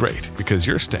going to be great because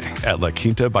you're staying at La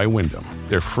Quinta by Wyndham.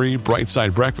 Their free Bright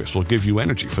Side breakfast will give you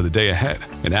energy for the day ahead.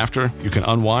 And after, you can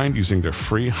unwind using their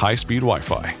free high-speed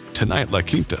Wi-Fi. Tonight, La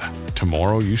Quinta.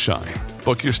 Tomorrow, you shine.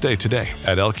 Book your stay today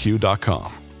at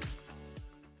LQ.com.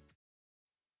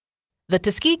 The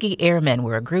Tuskegee Airmen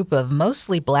were a group of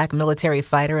mostly Black military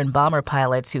fighter and bomber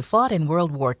pilots who fought in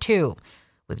World War II.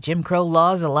 With Jim Crow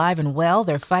laws alive and well,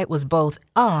 their fight was both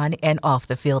on and off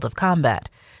the field of combat.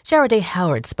 Sharaday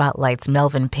Howard spotlights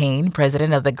Melvin Payne,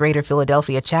 president of the Greater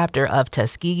Philadelphia chapter of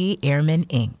Tuskegee Airmen,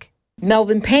 Inc.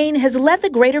 Melvin Payne has led the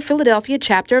Greater Philadelphia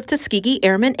chapter of Tuskegee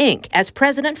Airmen, Inc. as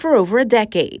president for over a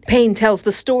decade. Payne tells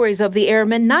the stories of the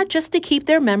airmen not just to keep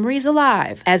their memories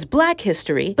alive as Black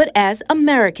history, but as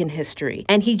American history.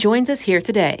 And he joins us here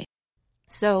today.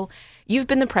 So you've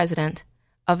been the president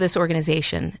of this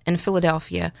organization in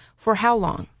Philadelphia for how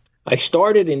long? I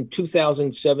started in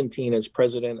 2017 as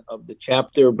president of the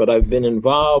chapter, but I've been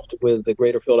involved with the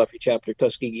Greater Philadelphia chapter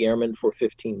Tuskegee Airmen for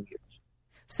 15 years.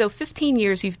 So 15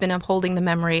 years you've been upholding the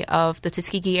memory of the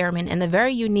Tuskegee Airmen and the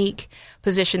very unique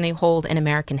position they hold in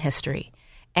American history.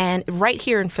 and right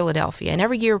here in Philadelphia. And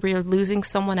every year we're losing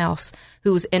someone else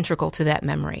who was integral to that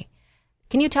memory.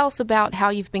 Can you tell us about how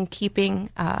you've been keeping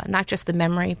not just the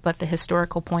memory, but the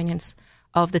historical poignance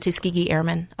of the Tuskegee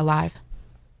Airmen alive?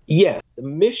 Yeah, the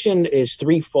mission is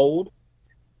threefold.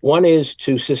 One is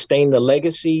to sustain the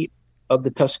legacy of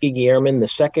the Tuskegee Airmen. The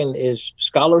second is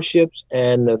scholarships.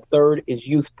 And the third is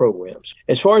youth programs.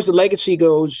 As far as the legacy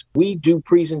goes, we do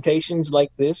presentations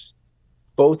like this,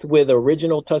 both with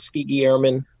original Tuskegee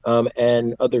Airmen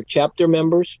and other chapter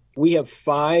members. We have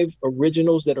 5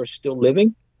 originals that are still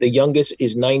living. The youngest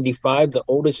is 95. The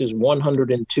oldest is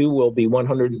 102, will be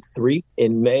 103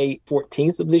 in May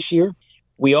 14th of this year.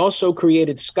 We also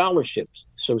created scholarships.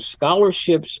 So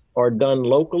scholarships are done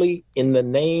locally in the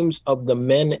names of the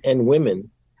men and women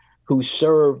who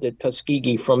served at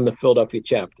Tuskegee from the Philadelphia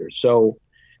chapter. So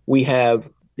we have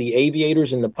the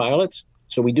aviators and the pilots.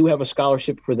 So we do have a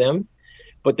scholarship for them.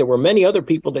 But there were many other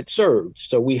people that served.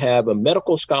 So we have a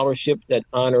medical scholarship that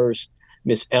honors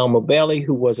Miss Alma Bailey,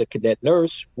 who was a cadet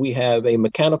nurse. We have a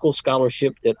mechanical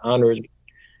scholarship that honors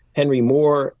Henry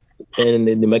Moore and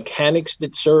the mechanics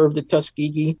that served at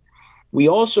Tuskegee. We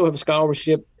also have a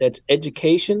scholarship that's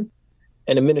education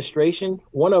and administration.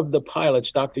 One of the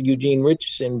pilots, Dr. Eugene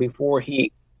Richardson, before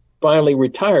he finally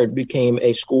retired, became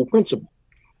a school principal.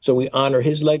 So we honor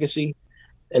his legacy.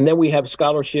 And then we have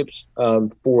scholarships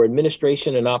for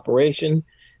administration and operation.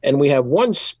 And we have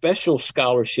one special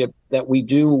scholarship that we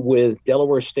do with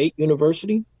Delaware State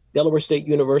University. Delaware State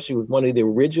University was one of the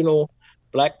original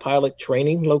Black pilot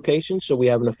training locations, so we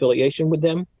have an affiliation with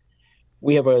them.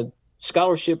 We have a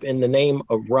scholarship in the name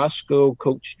of Roscoe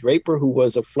Coach Draper, who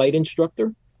was a flight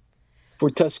instructor for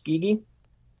Tuskegee.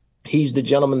 He's the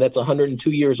gentleman that's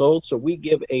 102 years old, so we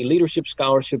give a leadership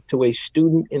scholarship to a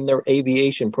student in their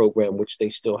aviation program, which they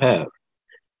still have.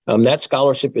 That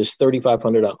scholarship is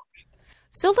 $3,500.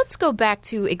 So let's go back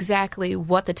to exactly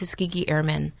what the Tuskegee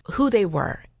Airmen, who they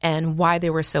were, and why they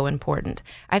were so important.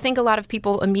 I think a lot of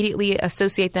people immediately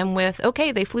associate them with,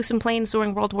 okay, they flew some planes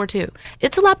during World War II.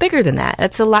 It's a lot bigger than that.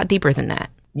 It's a lot deeper than that.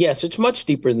 Yes, it's much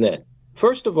deeper than that.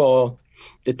 First of all,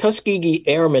 the Tuskegee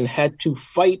Airmen had to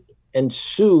fight and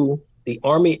sue the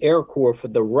Army Air Corps for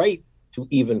the right to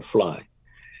even fly.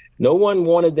 No one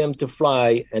wanted them to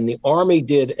fly, and the Army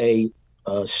did a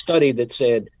study that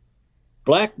said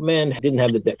Black men didn't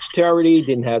have the dexterity,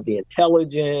 didn't have the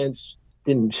intelligence,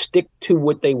 didn't stick to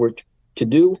what they were to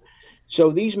do.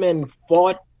 So these men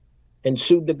fought and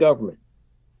sued the government.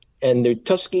 And the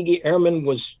Tuskegee Airmen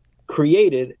was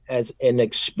created as an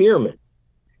experiment.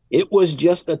 It was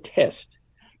just a test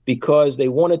because they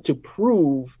wanted to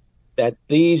prove that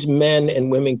these men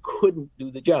and women couldn't do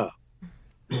the job.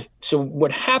 So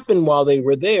what happened while they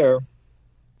were there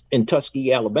in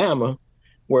Tuskegee, Alabama,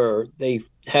 where they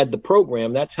had the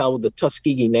program, that's how the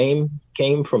Tuskegee name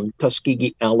came from,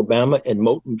 Tuskegee, Alabama, and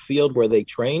Moulton Field, where they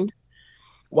trained.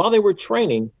 While they were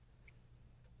training,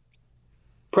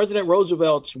 President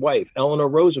Roosevelt's wife, Eleanor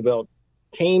Roosevelt,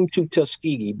 came to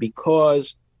Tuskegee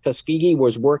because Tuskegee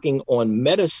was working on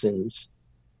medicines,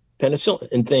 penicillin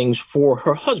and things for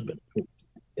her husband,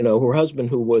 her husband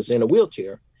who was in a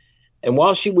wheelchair. And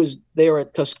while she was there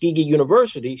at Tuskegee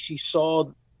University, she saw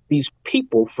these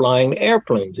people flying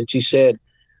airplanes. And she said,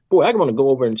 boy, I want to go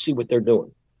over and see what they're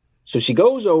doing. So she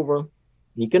goes over.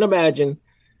 You can imagine,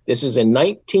 this is in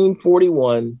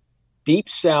 1941, deep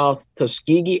south,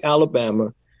 Tuskegee,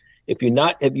 Alabama. If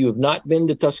you have not been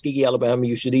to Tuskegee, Alabama,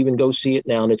 you should even go see it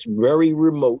now. And it's very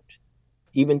remote,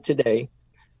 even today.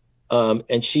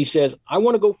 And she says, I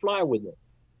want to go fly with them.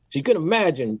 So you can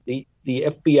imagine the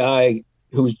FBI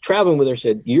who's traveling with her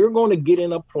said, you're going to get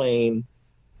in a plane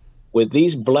with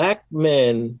these Black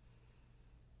men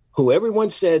who everyone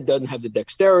said doesn't have the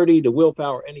dexterity, the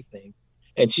willpower, anything.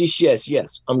 And she says,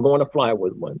 yes, I'm going to fly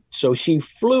with one. So she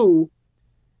flew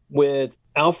with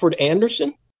Alfred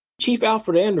Anderson. Chief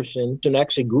Alfred Anderson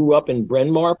actually grew up in Bryn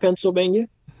Mawr, Pennsylvania.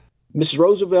 Mrs.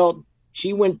 Roosevelt,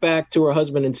 she went back to her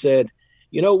husband and said,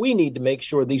 we need to make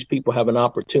sure these people have an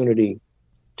opportunity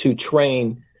to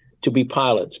train to be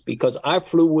pilots, because I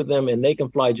flew with them and they can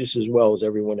fly just as well as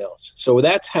everyone else. So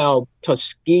that's how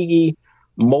Tuskegee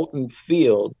Moulton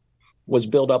Field was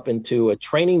built up into a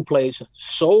training place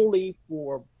solely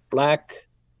for Black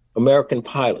American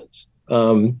pilots.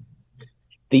 The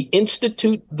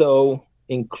Institute, though,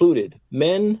 included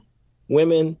men,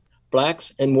 women,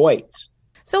 Blacks, and whites.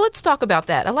 So let's talk about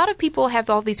that. A lot of people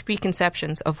have all these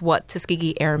preconceptions of what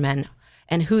Tuskegee Airmen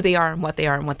and who they are and what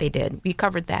they did. We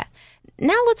covered that.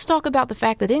 Now let's talk about the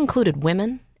fact that it included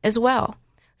women as well.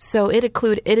 So it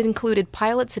included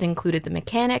pilots, it included the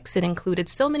mechanics, it included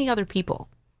so many other people.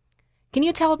 Can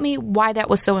you tell me why that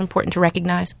was so important to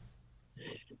recognize?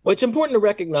 Well, it's important to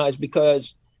recognize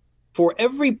because for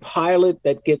every pilot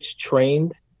that gets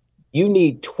trained, you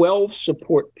need 12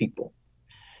 support people.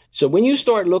 So when you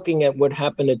start looking at what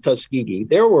happened at Tuskegee,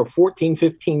 there were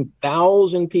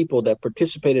 15,000 people that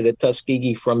participated at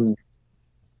Tuskegee from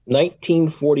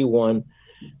 1941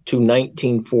 to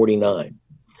 1949.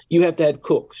 You have to have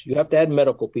cooks, you have to have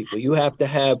medical people, you have to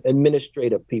have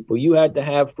administrative people, you had to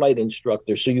have flight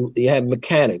instructors, so you had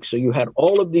mechanics, so you had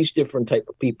all of these different type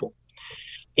of people.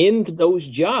 In those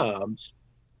jobs,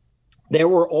 there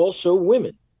were also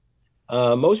women.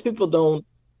 Most people don't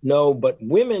know, but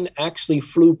women actually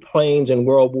flew planes in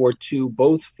World War II,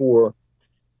 both for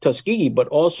Tuskegee, but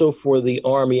also for the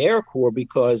Army Air Corps,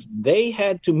 because they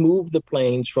had to move the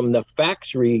planes from the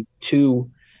factory to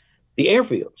the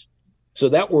airfields. So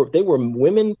they were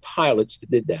women pilots that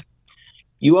did that.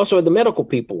 You also had the medical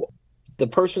people. The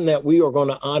person that we are going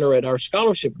to honor at our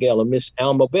scholarship gala, Miss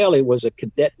Alma Bailey, was a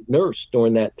cadet nurse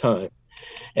during that time.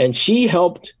 And she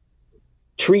helped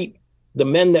treat the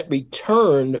men that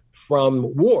returned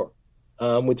from war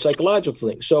with psychological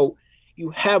things. So you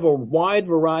have a wide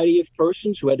variety of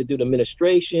persons who had to do the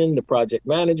administration, the project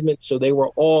management. So they were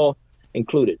all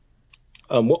included.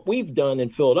 What we've done in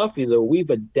Philadelphia, though, we've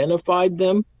identified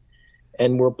them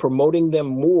and we're promoting them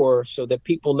more so that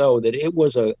people know that it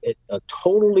was a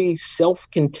totally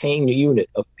self-contained unit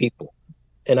of people.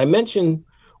 And I mentioned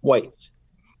whites.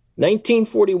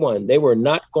 1941, they were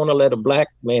not going to let a black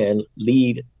man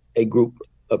lead a group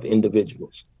of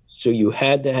individuals. So you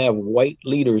had to have white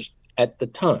leaders at the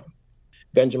time.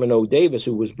 Benjamin O. Davis,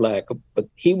 who was black, but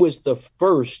he was the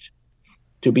first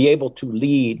to be able to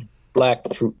lead black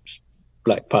troops,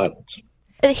 black pilots.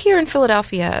 Here in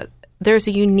Philadelphia, there's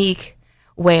a unique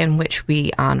way in which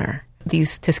we honor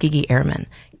these Tuskegee Airmen.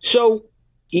 So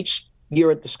each year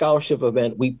at the scholarship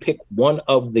event, we pick one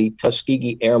of the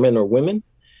Tuskegee Airmen or women,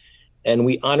 and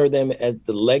we honor them as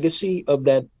the legacy of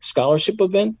that scholarship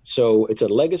event. So it's a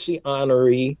legacy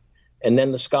honoree and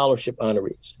then the scholarship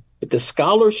honorees. But the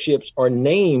scholarships are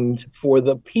named for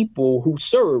the people who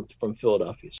served from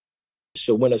Philadelphia.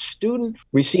 So when a student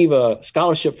receives a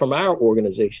scholarship from our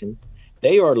organization,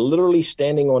 they are literally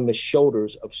standing on the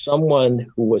shoulders of someone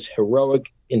who was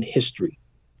heroic in history,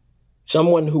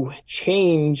 someone who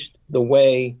changed the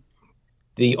way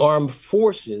the armed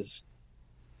forces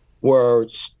were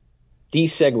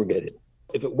desegregated.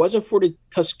 If it wasn't for the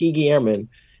Tuskegee Airmen,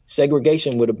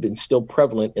 segregation would have been still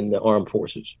prevalent in the armed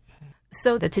forces.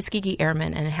 So the Tuskegee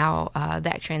Airmen and how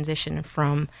that transition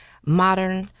from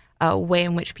modern way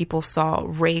in which people saw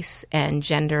race and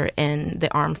gender in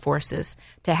the armed forces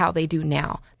to how they do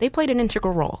now, they played an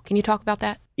integral role. Can you talk about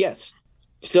that? Yes.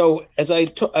 So as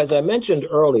I mentioned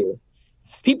earlier,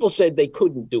 people said they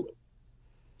couldn't do it.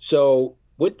 So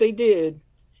what they did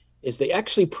is they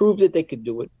actually proved that they could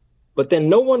do it, but then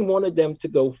no one wanted them to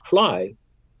go fly,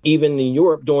 even in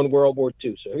Europe during World War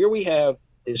II. So here we have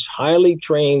this highly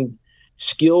trained,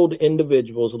 skilled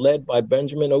individuals led by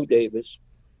Benjamin O. Davis,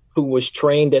 who was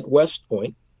trained at West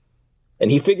Point. And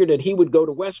he figured that he would go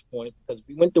to West Point because if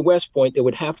he went to West Point, they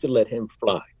would have to let him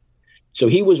fly. So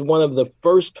he was one of the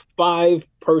first 5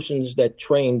 persons that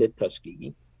trained at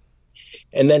Tuskegee.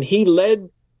 And then he led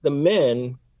the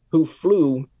men who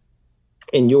flew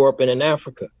in Europe and in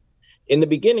Africa. In the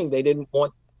beginning, they didn't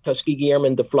want Tuskegee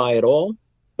Airmen to fly at all.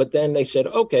 But then they said,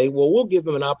 okay, well, we'll give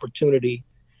him an opportunity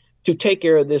to take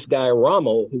care of this guy,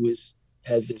 Rommel, who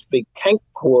has this big tank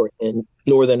corps in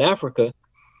Northern Africa.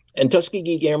 And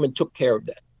Tuskegee Airmen took care of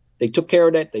that. They took care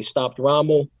of that. They stopped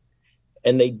Rommel.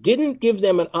 And they didn't give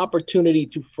them an opportunity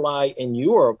to fly in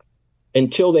Europe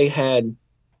until they had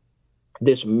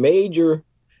this major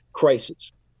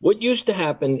crisis. What used to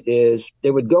happen is they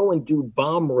would go and do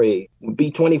bomb raid with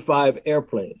B-25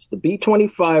 airplanes. The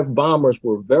B-25 bombers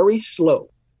were very slow.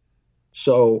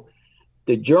 So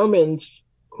the Germans,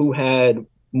 who had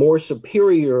more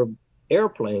superior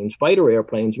airplanes, fighter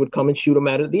airplanes, would come and shoot them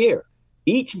out of the air.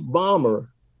 Each bomber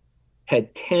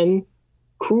had 10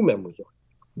 crew members on it.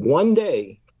 One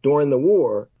day during the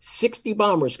war, 60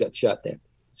 bombers got shot down.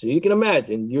 So you can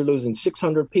imagine you're losing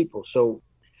 600 people. So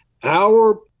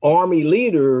our Army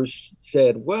leaders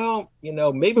said, well,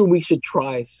 maybe we should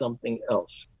try something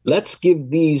else. Let's give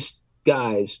these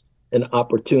guys an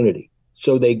opportunity.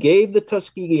 So they gave the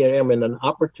Tuskegee Airmen an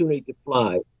opportunity to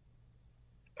fly.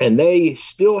 And they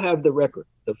still have the record.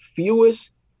 The fewest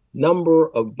number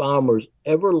of bombers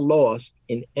ever lost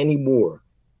in any war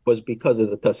was because of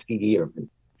the Tuskegee Airmen.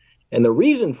 And the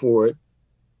reason for it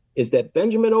is that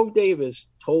Benjamin O. Davis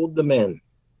told the men,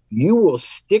 you will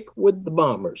stick with the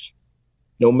bombers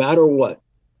no matter what.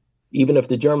 Even if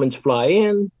the Germans fly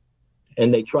in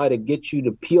and they try to get you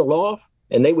to peel off,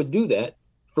 and they would do that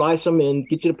fly some in,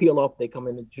 get you to peel off, they come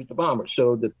in and shoot the bombers.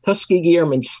 So the Tuskegee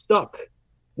Airmen stuck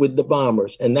with the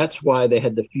bombers, and that's why they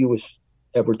had the fewest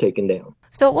ever taken down.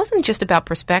 So it wasn't just about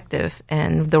perspective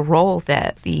and the role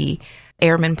that the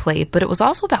airmen played, but it was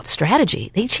also about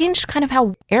strategy. They changed kind of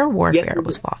how air warfare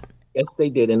was fought. Yes, they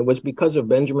did. And it was because of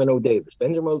Benjamin O. Davis.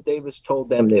 Benjamin O. Davis told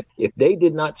them that if they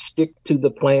did not stick to the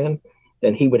plan,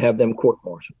 then he would have them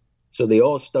court-martialed. So they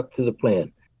all stuck to the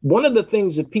plan. One of the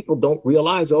things that people don't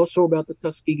realize also about the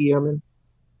Tuskegee Airmen,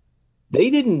 they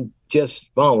didn't just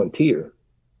volunteer.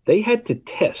 They had to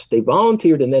test. They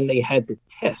volunteered and then they had to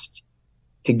test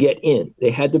to get in.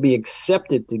 They had to be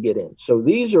accepted to get in. So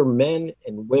these are men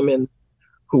and women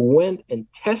who went and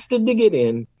tested to get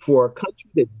in for a country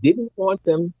that didn't want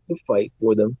them to fight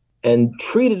for them and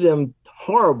treated them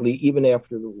horribly even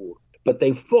after the war. But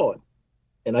they fought.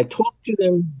 And I talked to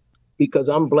them because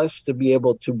I'm blessed to be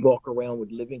able to walk around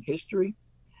with living history.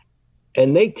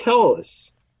 And they tell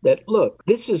us that, look,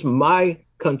 this is my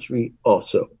country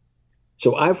also.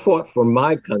 So I fought for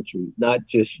my country, not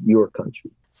just your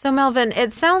country. So, Melvin,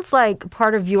 it sounds like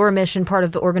part of your mission, part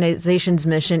of the organization's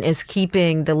mission is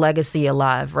keeping the legacy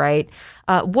alive, right?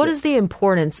 What is the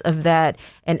importance of that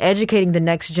and educating the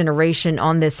next generation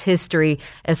on this history,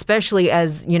 especially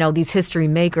as, you know, these history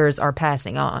makers are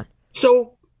passing on?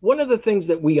 So one of the things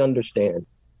that we understand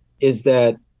is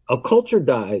that a culture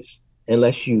dies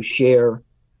unless you share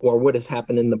or what has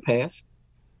happened in the past.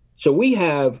 So we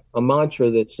have a mantra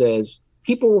that says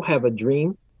people have a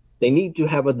dream. They need to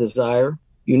have a desire.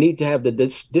 You need to have the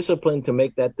discipline to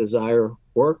make that desire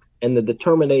work and the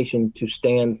determination to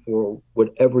stand for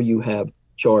whatever you have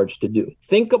charged to do.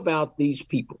 Think about these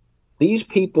people. These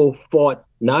people fought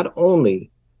not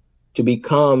only to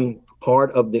become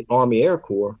part of the Army Air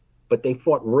Corps, but they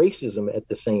fought racism at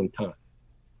the same time.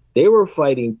 They were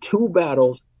fighting two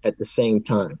battles at the same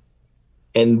time.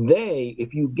 And they,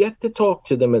 if you get to talk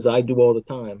to them, as I do all the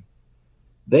time,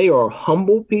 they are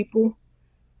humble people.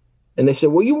 And they say,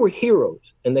 well, you were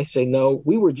heroes. And they say, no,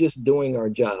 we were just doing our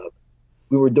job.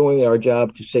 We were doing our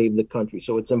job to save the country.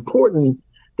 So it's important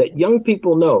that young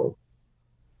people know,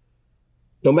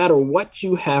 no matter what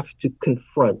you have to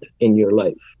confront in your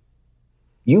life,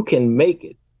 you can make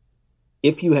it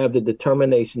if you have the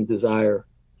determination, desire,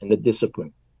 and the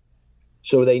discipline.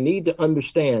 So they need to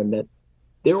understand that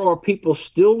there are people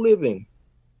still living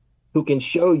who can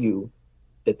show you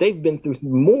that they've been through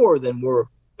more than we're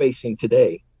facing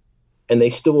today, and they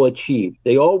still achieved.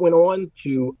 They all went on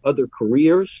to other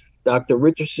careers. Dr.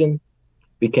 Richardson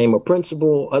became a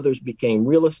principal. Others became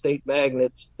real estate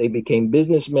magnates. They became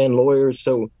businessmen, lawyers.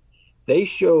 So they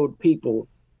showed people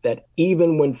that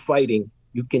even when fighting,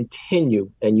 you continue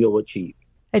and you'll achieve.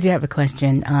 I do have a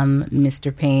question,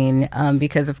 Mr. Payne,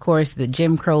 because, of course, the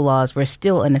Jim Crow laws were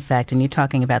still in effect, and you're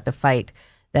talking about the fight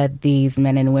that these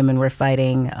men and women were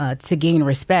fighting to gain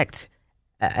respect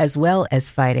as well as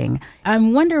fighting.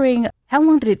 I'm wondering, how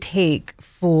long did it take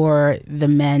for the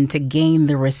men to gain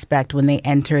the respect when they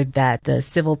entered that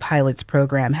civil pilots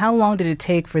program? How long did it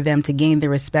take for them to gain the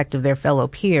respect of their fellow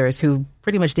peers who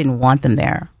pretty much didn't want them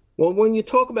there? Well, when you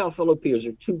talk about fellow peers,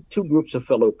 there are two groups of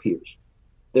fellow peers.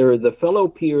 There are the fellow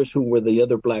peers who were the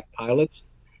other black pilots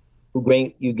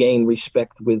who you gain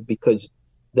respect with because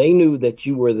they knew that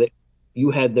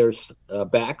you had their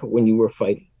back when you were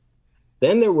fighting.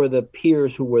 Then there were the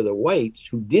peers who were the whites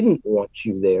who didn't want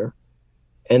you there,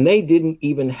 and they didn't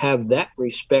even have that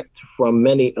respect from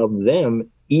many of them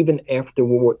even after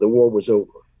the war was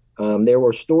over. There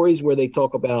were stories where they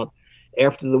talk about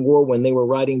after the war when they were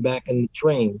riding back in the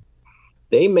train,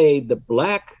 they made the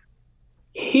black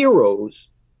heroes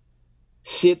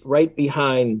sit right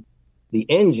behind the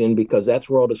engine because that's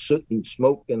where all the soot and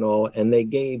smoke and all, and they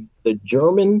gave the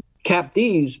German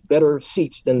captives better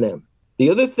seats than them. The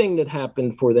other thing that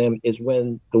happened for them is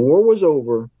when the war was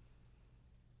over,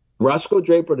 Roscoe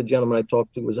Draper, the gentleman I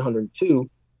talked to, was 102,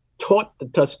 taught the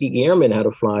Tuskegee Airmen how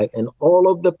to fly, and all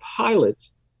of the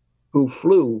pilots who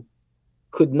flew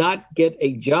could not get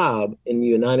a job in the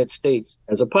United States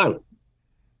as a pilot.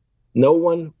 No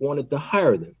one wanted to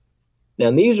hire them.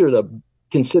 Now, these are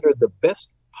considered the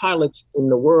best pilots in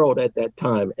the world at that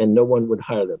time, and no one would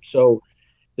hire them. So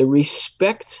the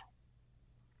respect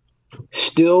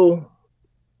still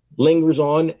lingers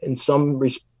on in some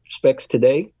respects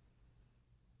today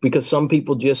because some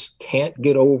people just can't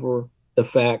get over the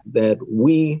fact that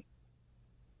we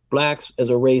blacks as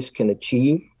a race can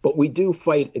achieve, but we do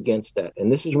fight against that.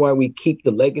 And this is why we keep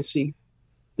the legacy,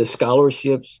 the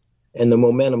scholarships, and the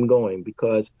momentum going,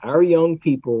 because our young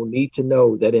people need to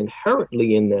know that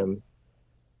inherently in them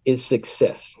is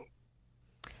success.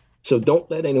 So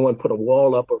don't let anyone put a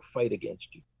wall up or fight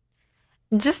against you.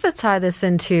 Just to tie this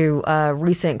into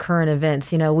recent current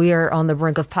events, we are on the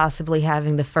brink of possibly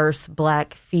having the first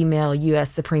Black female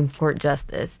U.S. Supreme Court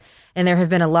justice. And there have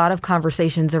been a lot of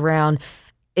conversations around,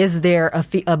 is there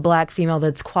a Black female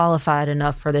that's qualified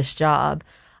enough for this job?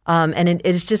 And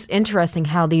it's just interesting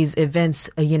how these events,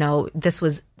 this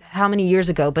was how many years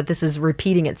ago, but this is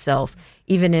repeating itself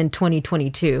even in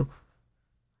 2022.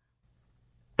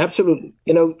 Absolutely.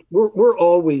 We're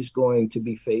always going to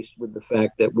be faced with the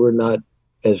fact that we're not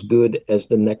as good as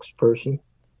the next person.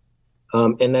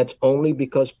 And that's only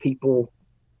because people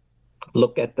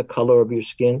look at the color of your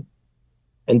skin.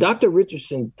 And Dr.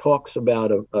 Richardson talks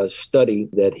about a study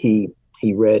that he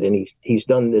read, and he's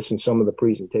done this in some of the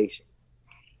presentations.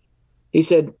 He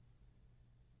said,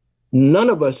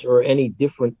 none of us are any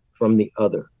different from the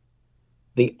other.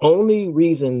 The only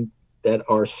reason that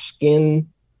our skin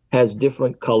has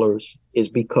different colors is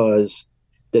because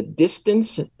the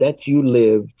distance that you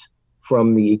lived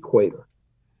from the equator.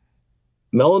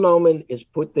 Melanomen is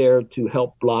put there to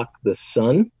help block the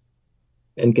sun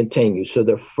and contain you. So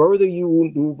the further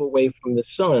you move away from the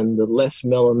sun, the less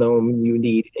melanin you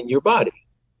need in your body.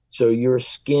 So your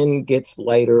skin gets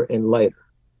lighter and lighter.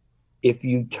 If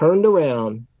you turned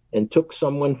around and took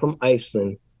someone from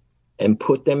Iceland and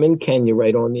put them in Kenya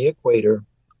right on the equator,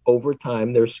 over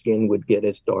time their skin would get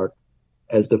as dark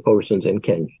as the person's in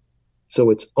Kenya. So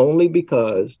it's only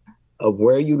because of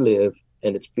where you live,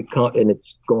 and it's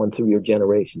going through your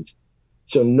generations.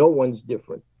 So no one's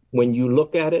different. When you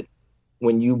look at it,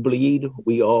 when you bleed,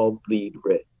 we all bleed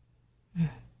red.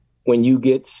 When you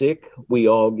get sick, we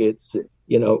all get sick.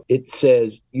 It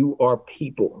says you are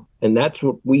people, and that's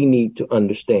what we need to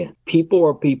understand. People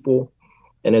are people,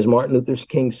 and as Martin Luther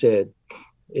King said,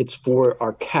 it's for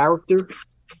our character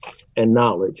and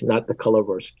knowledge, not the color of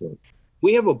our skin.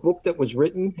 We have a book that was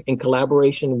written in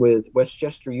collaboration with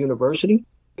Westchester University.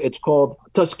 It's called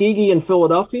Tuskegee in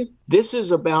Philadelphia. This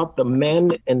is about the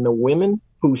men and the women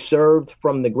who served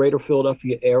from the greater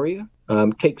Philadelphia area.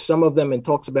 Takes some of them and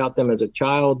talks about them as a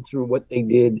child through what they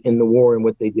did in the war and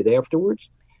what they did afterwards.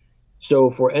 So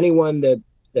for anyone that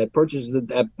purchases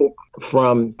that book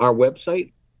from our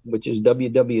website, which is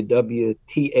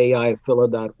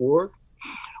www.taiphila.org,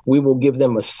 we will give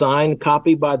them a signed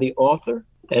copy by the author.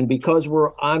 And because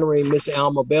we're honoring Miss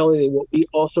Alma Bailey, they will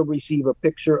also receive a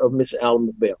picture of Miss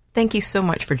Alma Bailey. Thank you so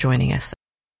much for joining us.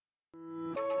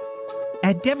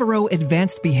 At Devereaux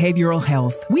Advanced Behavioral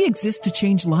Health, we exist to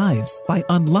change lives by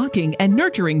unlocking and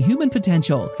nurturing human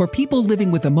potential for people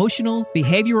living with emotional,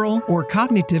 behavioral, or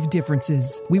cognitive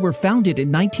differences. We were founded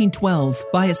in 1912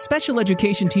 by a special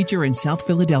education teacher in South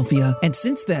Philadelphia, and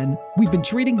since then, we've been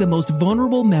treating the most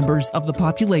vulnerable members of the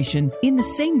population in the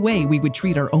same way we would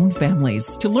treat our own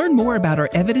families. To learn more about our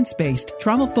evidence-based,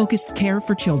 trauma-focused care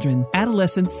for children,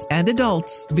 adolescents, and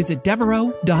adults, visit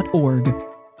Devereaux.org.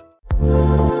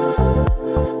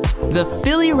 The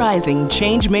Philly Rising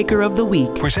Changemaker of the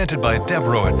Week. Presented by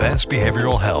Devereaux Advanced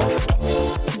Behavioral Health.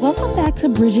 Welcome back to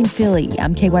Bridging Philly.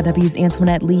 I'm KYW's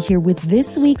Antoinette Lee here with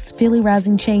this week's Philly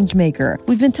Rising Changemaker.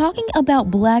 We've been talking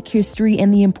about Black history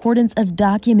and the importance of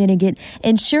documenting it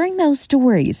and sharing those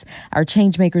stories. Our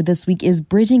Changemaker this week is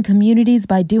bridging communities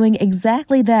by doing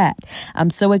exactly that. I'm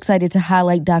so excited to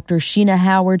highlight Dr. Sheena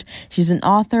Howard. She's an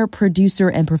author, producer,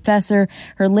 and professor.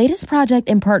 Her latest project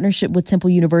in partnership with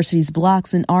Temple University's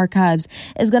Blocks and Archives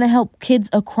is going to help kids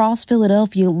across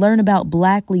Philadelphia learn about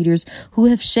Black leaders who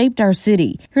have shaped our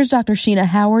city. Here's Dr. Sheena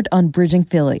Howard on Bridging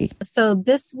Philly. So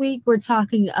this week we're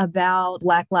talking about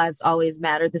Black Lives Always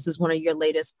Matter. This is one of your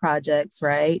latest projects,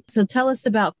 right? So tell us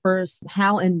about first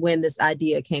how and when this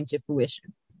idea came to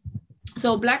fruition.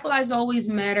 So Black Lives Always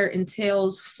Matter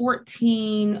entails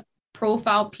 14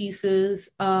 profile pieces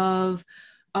of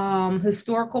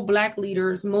historical Black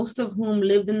leaders, most of whom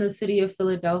lived in the city of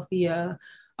Philadelphia.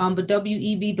 But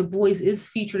W.E.B. Du Bois is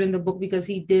featured in the book because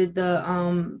he did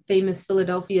the famous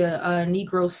Philadelphia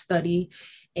Negro study.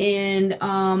 And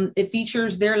it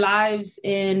features their lives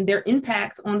and their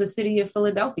impact on the city of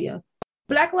Philadelphia.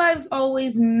 Black Lives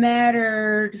Always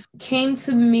Mattered came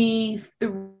to me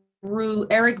through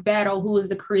Eric Battle, who is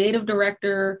the creative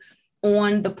director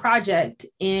on the project.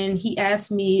 And he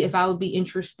asked me if I would be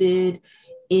interested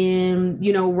in,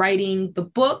 writing the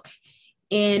book.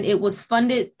 And it was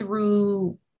funded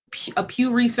through a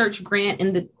Pew Research grant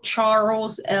in the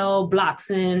Charles L.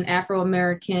 Blockson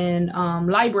Afro-American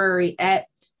Library at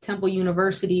Temple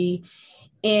University.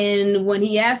 And when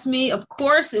he asked me, of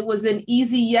course, it was an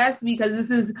easy yes, because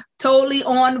this is totally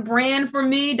on brand for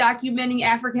me, documenting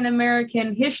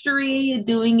African-American history,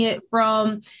 doing it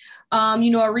from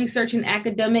a research and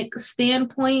academic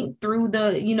standpoint through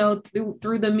the,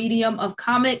 through the medium of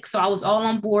comics. So I was all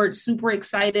on board, super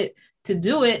excited to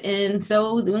do it. And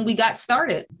so when we got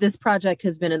started. This project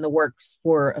has been in the works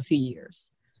for a few years.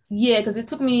 Yeah, because it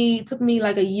took me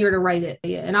like a year to write it.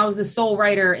 Yeah, and I was the sole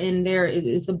writer, and there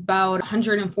is about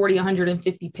 140,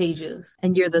 150 pages.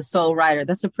 And you're the sole writer.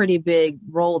 That's a pretty big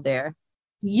role there.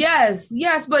 Yes.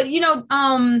 But,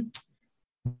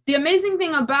 the amazing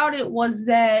thing about it was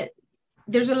that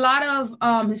there's a lot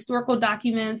of historical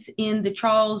documents in the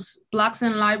Charles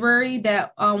Blockson Library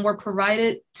that were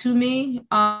provided to me.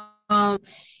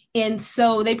 And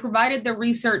so they provided the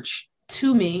research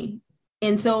to me.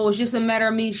 And so it was just a matter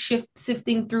of me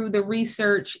sifting through the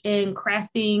research and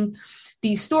crafting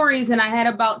these stories. And I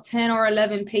had about 10 or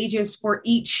 11 pages for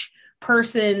each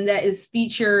person that is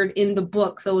featured in the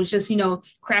book. So it was just,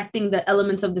 crafting the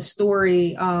elements of the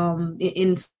story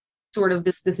in sort of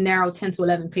this narrow 10 to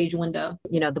 11 page window.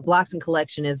 The Blockson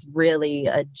collection is really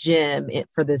a gem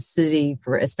for the city,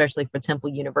 especially for Temple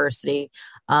University.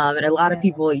 And a lot of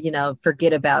people,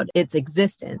 forget about its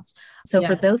existence. So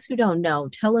for those who don't know,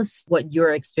 tell us what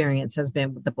your experience has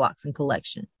been with the Blockson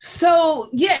collection. So,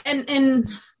 and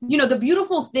the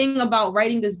beautiful thing about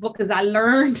writing this book is I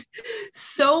learned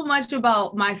so much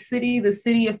about my city, the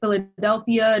city of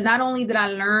Philadelphia. Not only did I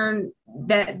learn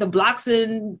that the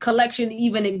Blockson collection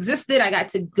even existed, I got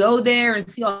to go there and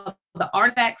see all the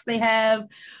artifacts they have,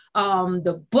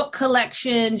 the book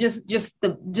collection,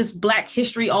 just Black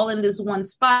history all in this one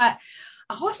spot.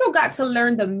 I also got to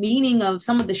learn the meaning of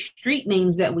some of the street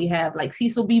names that we have, like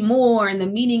Cecil B. Moore, and the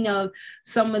meaning of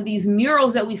some of these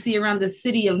murals that we see around the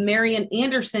city of Marian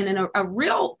Anderson, and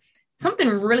something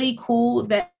really cool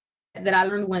that I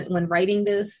learned when writing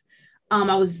this.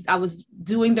 I was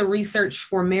doing the research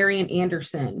for Marian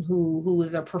Anderson, who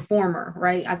was a performer,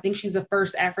 right? I think she's the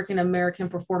first African-American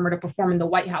performer to perform in the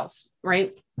White House,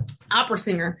 right? Opera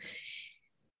singer.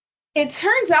 It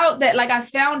turns out that, I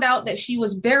found out that she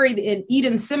was buried in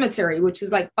Eden Cemetery, which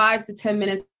is 5 to 10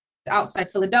 minutes outside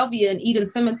Philadelphia. And Eden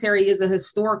Cemetery is a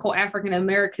historical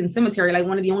African-American cemetery,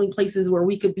 one of the only places where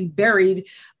we could be buried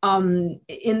in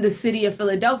the city of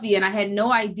Philadelphia. And I had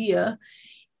no idea.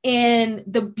 And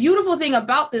the beautiful thing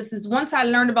about this is once I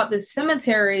learned about this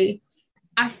cemetery,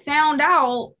 I found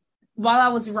out while I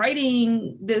was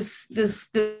writing this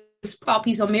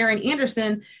piece on Marian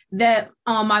Anderson that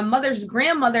my mother's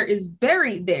grandmother is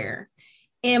buried there.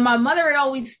 And my mother had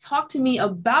always talked to me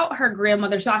about her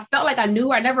grandmother. So I felt like I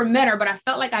knew her. I never met her, but I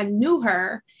felt like I knew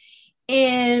her.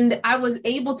 And I was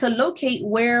able to locate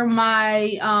where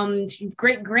my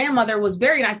great grandmother was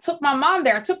buried. I took my mom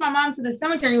there. I took my mom to the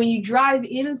cemetery. When you drive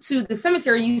into the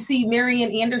cemetery, you see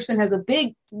Marian Anderson has a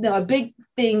big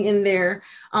thing in there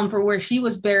for where she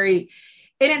was buried.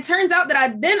 And it turns out that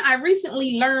I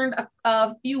recently learned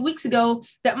a few weeks ago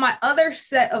that my other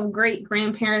set of great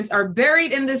grandparents are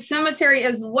buried in this cemetery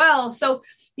as well. So,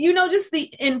 just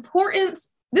the importance.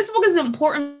 This book is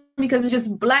important because it's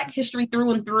just Black history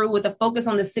through and through with a focus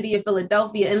on the city of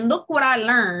Philadelphia. And look what I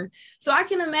learned. So I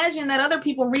can imagine that other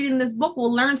people reading this book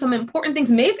will learn some important things,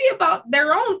 maybe about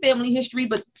their own family history,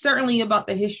 but certainly about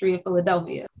the history of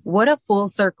Philadelphia. What a full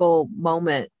circle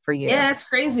moment for you. Yeah, it's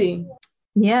crazy.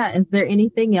 Yeah. Is there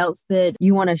anything else that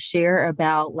you want to share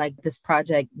about this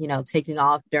project, taking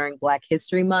off during Black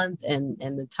History Month and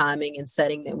the timing and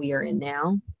setting that we are in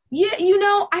now? Yeah,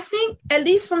 I think at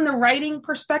least from the writing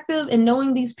perspective and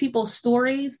knowing these people's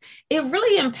stories, it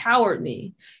really empowered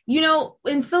me.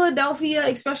 In Philadelphia,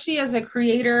 especially as a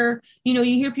creator, you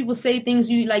hear people say things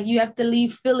you have to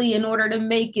leave Philly in order to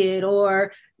make it,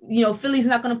 or, Philly's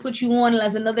not going to put you on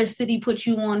unless another city puts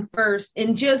you on first.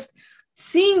 And just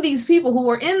seeing these people who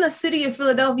were in the city of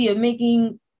Philadelphia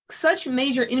making such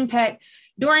major impact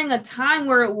during a time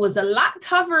where it was a lot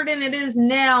tougher than it is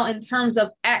now in terms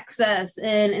of access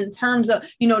and in terms of,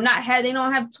 they don't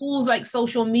have tools like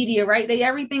social media, right?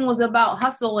 Everything was about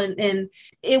hustle, and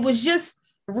it was just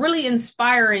really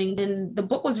inspiring. And the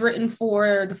book was written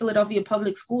for the Philadelphia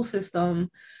public school system.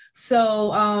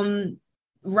 So,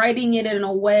 writing it in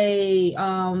a way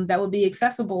that would be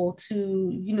accessible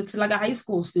to a high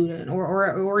school student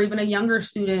or even a younger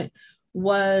student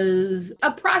was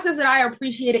a process that I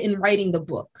appreciated in writing the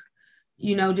book.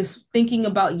 Just thinking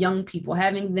about young people,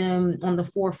 having them on the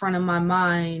forefront of my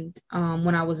mind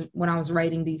when I was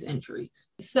writing these entries.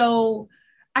 So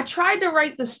I tried to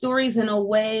write the stories in a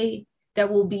way that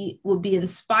would be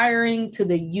inspiring to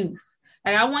the youth.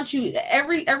 And I want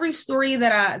every story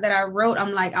that I wrote,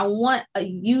 I'm like, I want a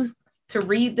youth to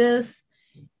read this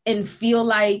and feel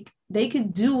like they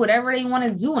could do whatever they want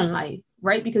to do in life,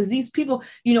 right? Because these people,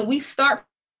 we start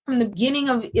from the beginning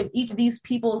of each of these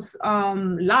people's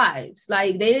lives.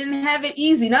 Like, they didn't have it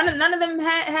easy. None of them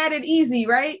had it easy,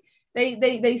 right?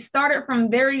 They started from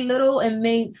very little and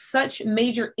made such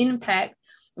major impact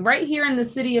right here in the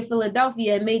city of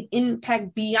Philadelphia, and made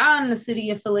impact beyond the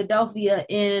city of Philadelphia.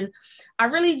 And I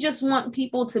really just want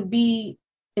people to be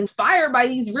inspired by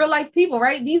these real life people,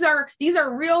 right? These are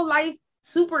real life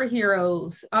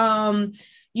superheroes.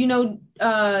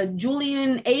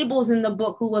 Julian Abels in the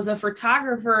book, who was a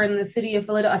photographer in the city of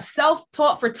Philadelphia, a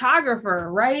self-taught photographer,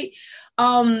 right?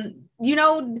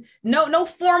 No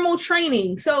formal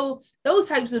training. So those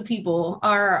types of people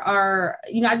are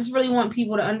I just really want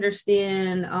people to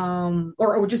understand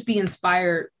or just be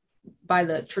inspired by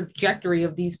the trajectory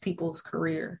of these people's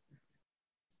career.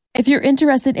 If you're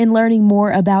interested in learning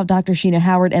more about Dr. Sheena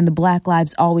Howard and the Black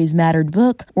Lives Always Mattered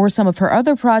book or some of her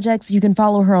other projects, you can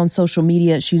follow her on social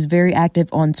media. She's very active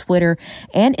on Twitter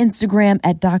and Instagram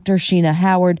at Dr. Sheena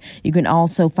Howard. You can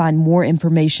also find more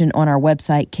information on our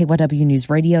website,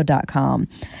 kywnewsradio.com.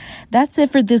 That's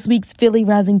it for this week's Philly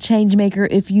Rising Changemaker.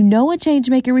 If you know a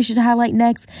changemaker we should highlight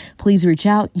next, please reach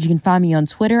out. You can find me on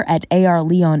Twitter at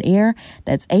ARLeeOnAir.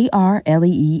 That's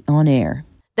ARLEE on air.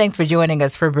 Thanks for joining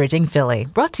us for Bridging Philly,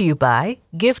 brought to you by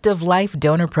Gift of Life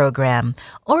Donor Program.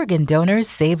 Organ donors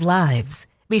save lives.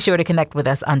 Be sure to connect with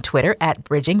us on Twitter at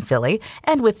Bridging Philly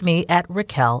and with me at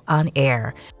Raquel on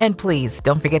Air. And please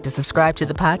don't forget to subscribe to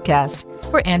the podcast.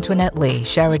 For Antoinette Lee,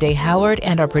 Sharaday Howard,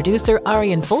 and our producer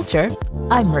Arian Fulcher,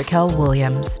 I'm Raquel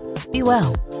Williams. Be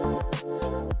well.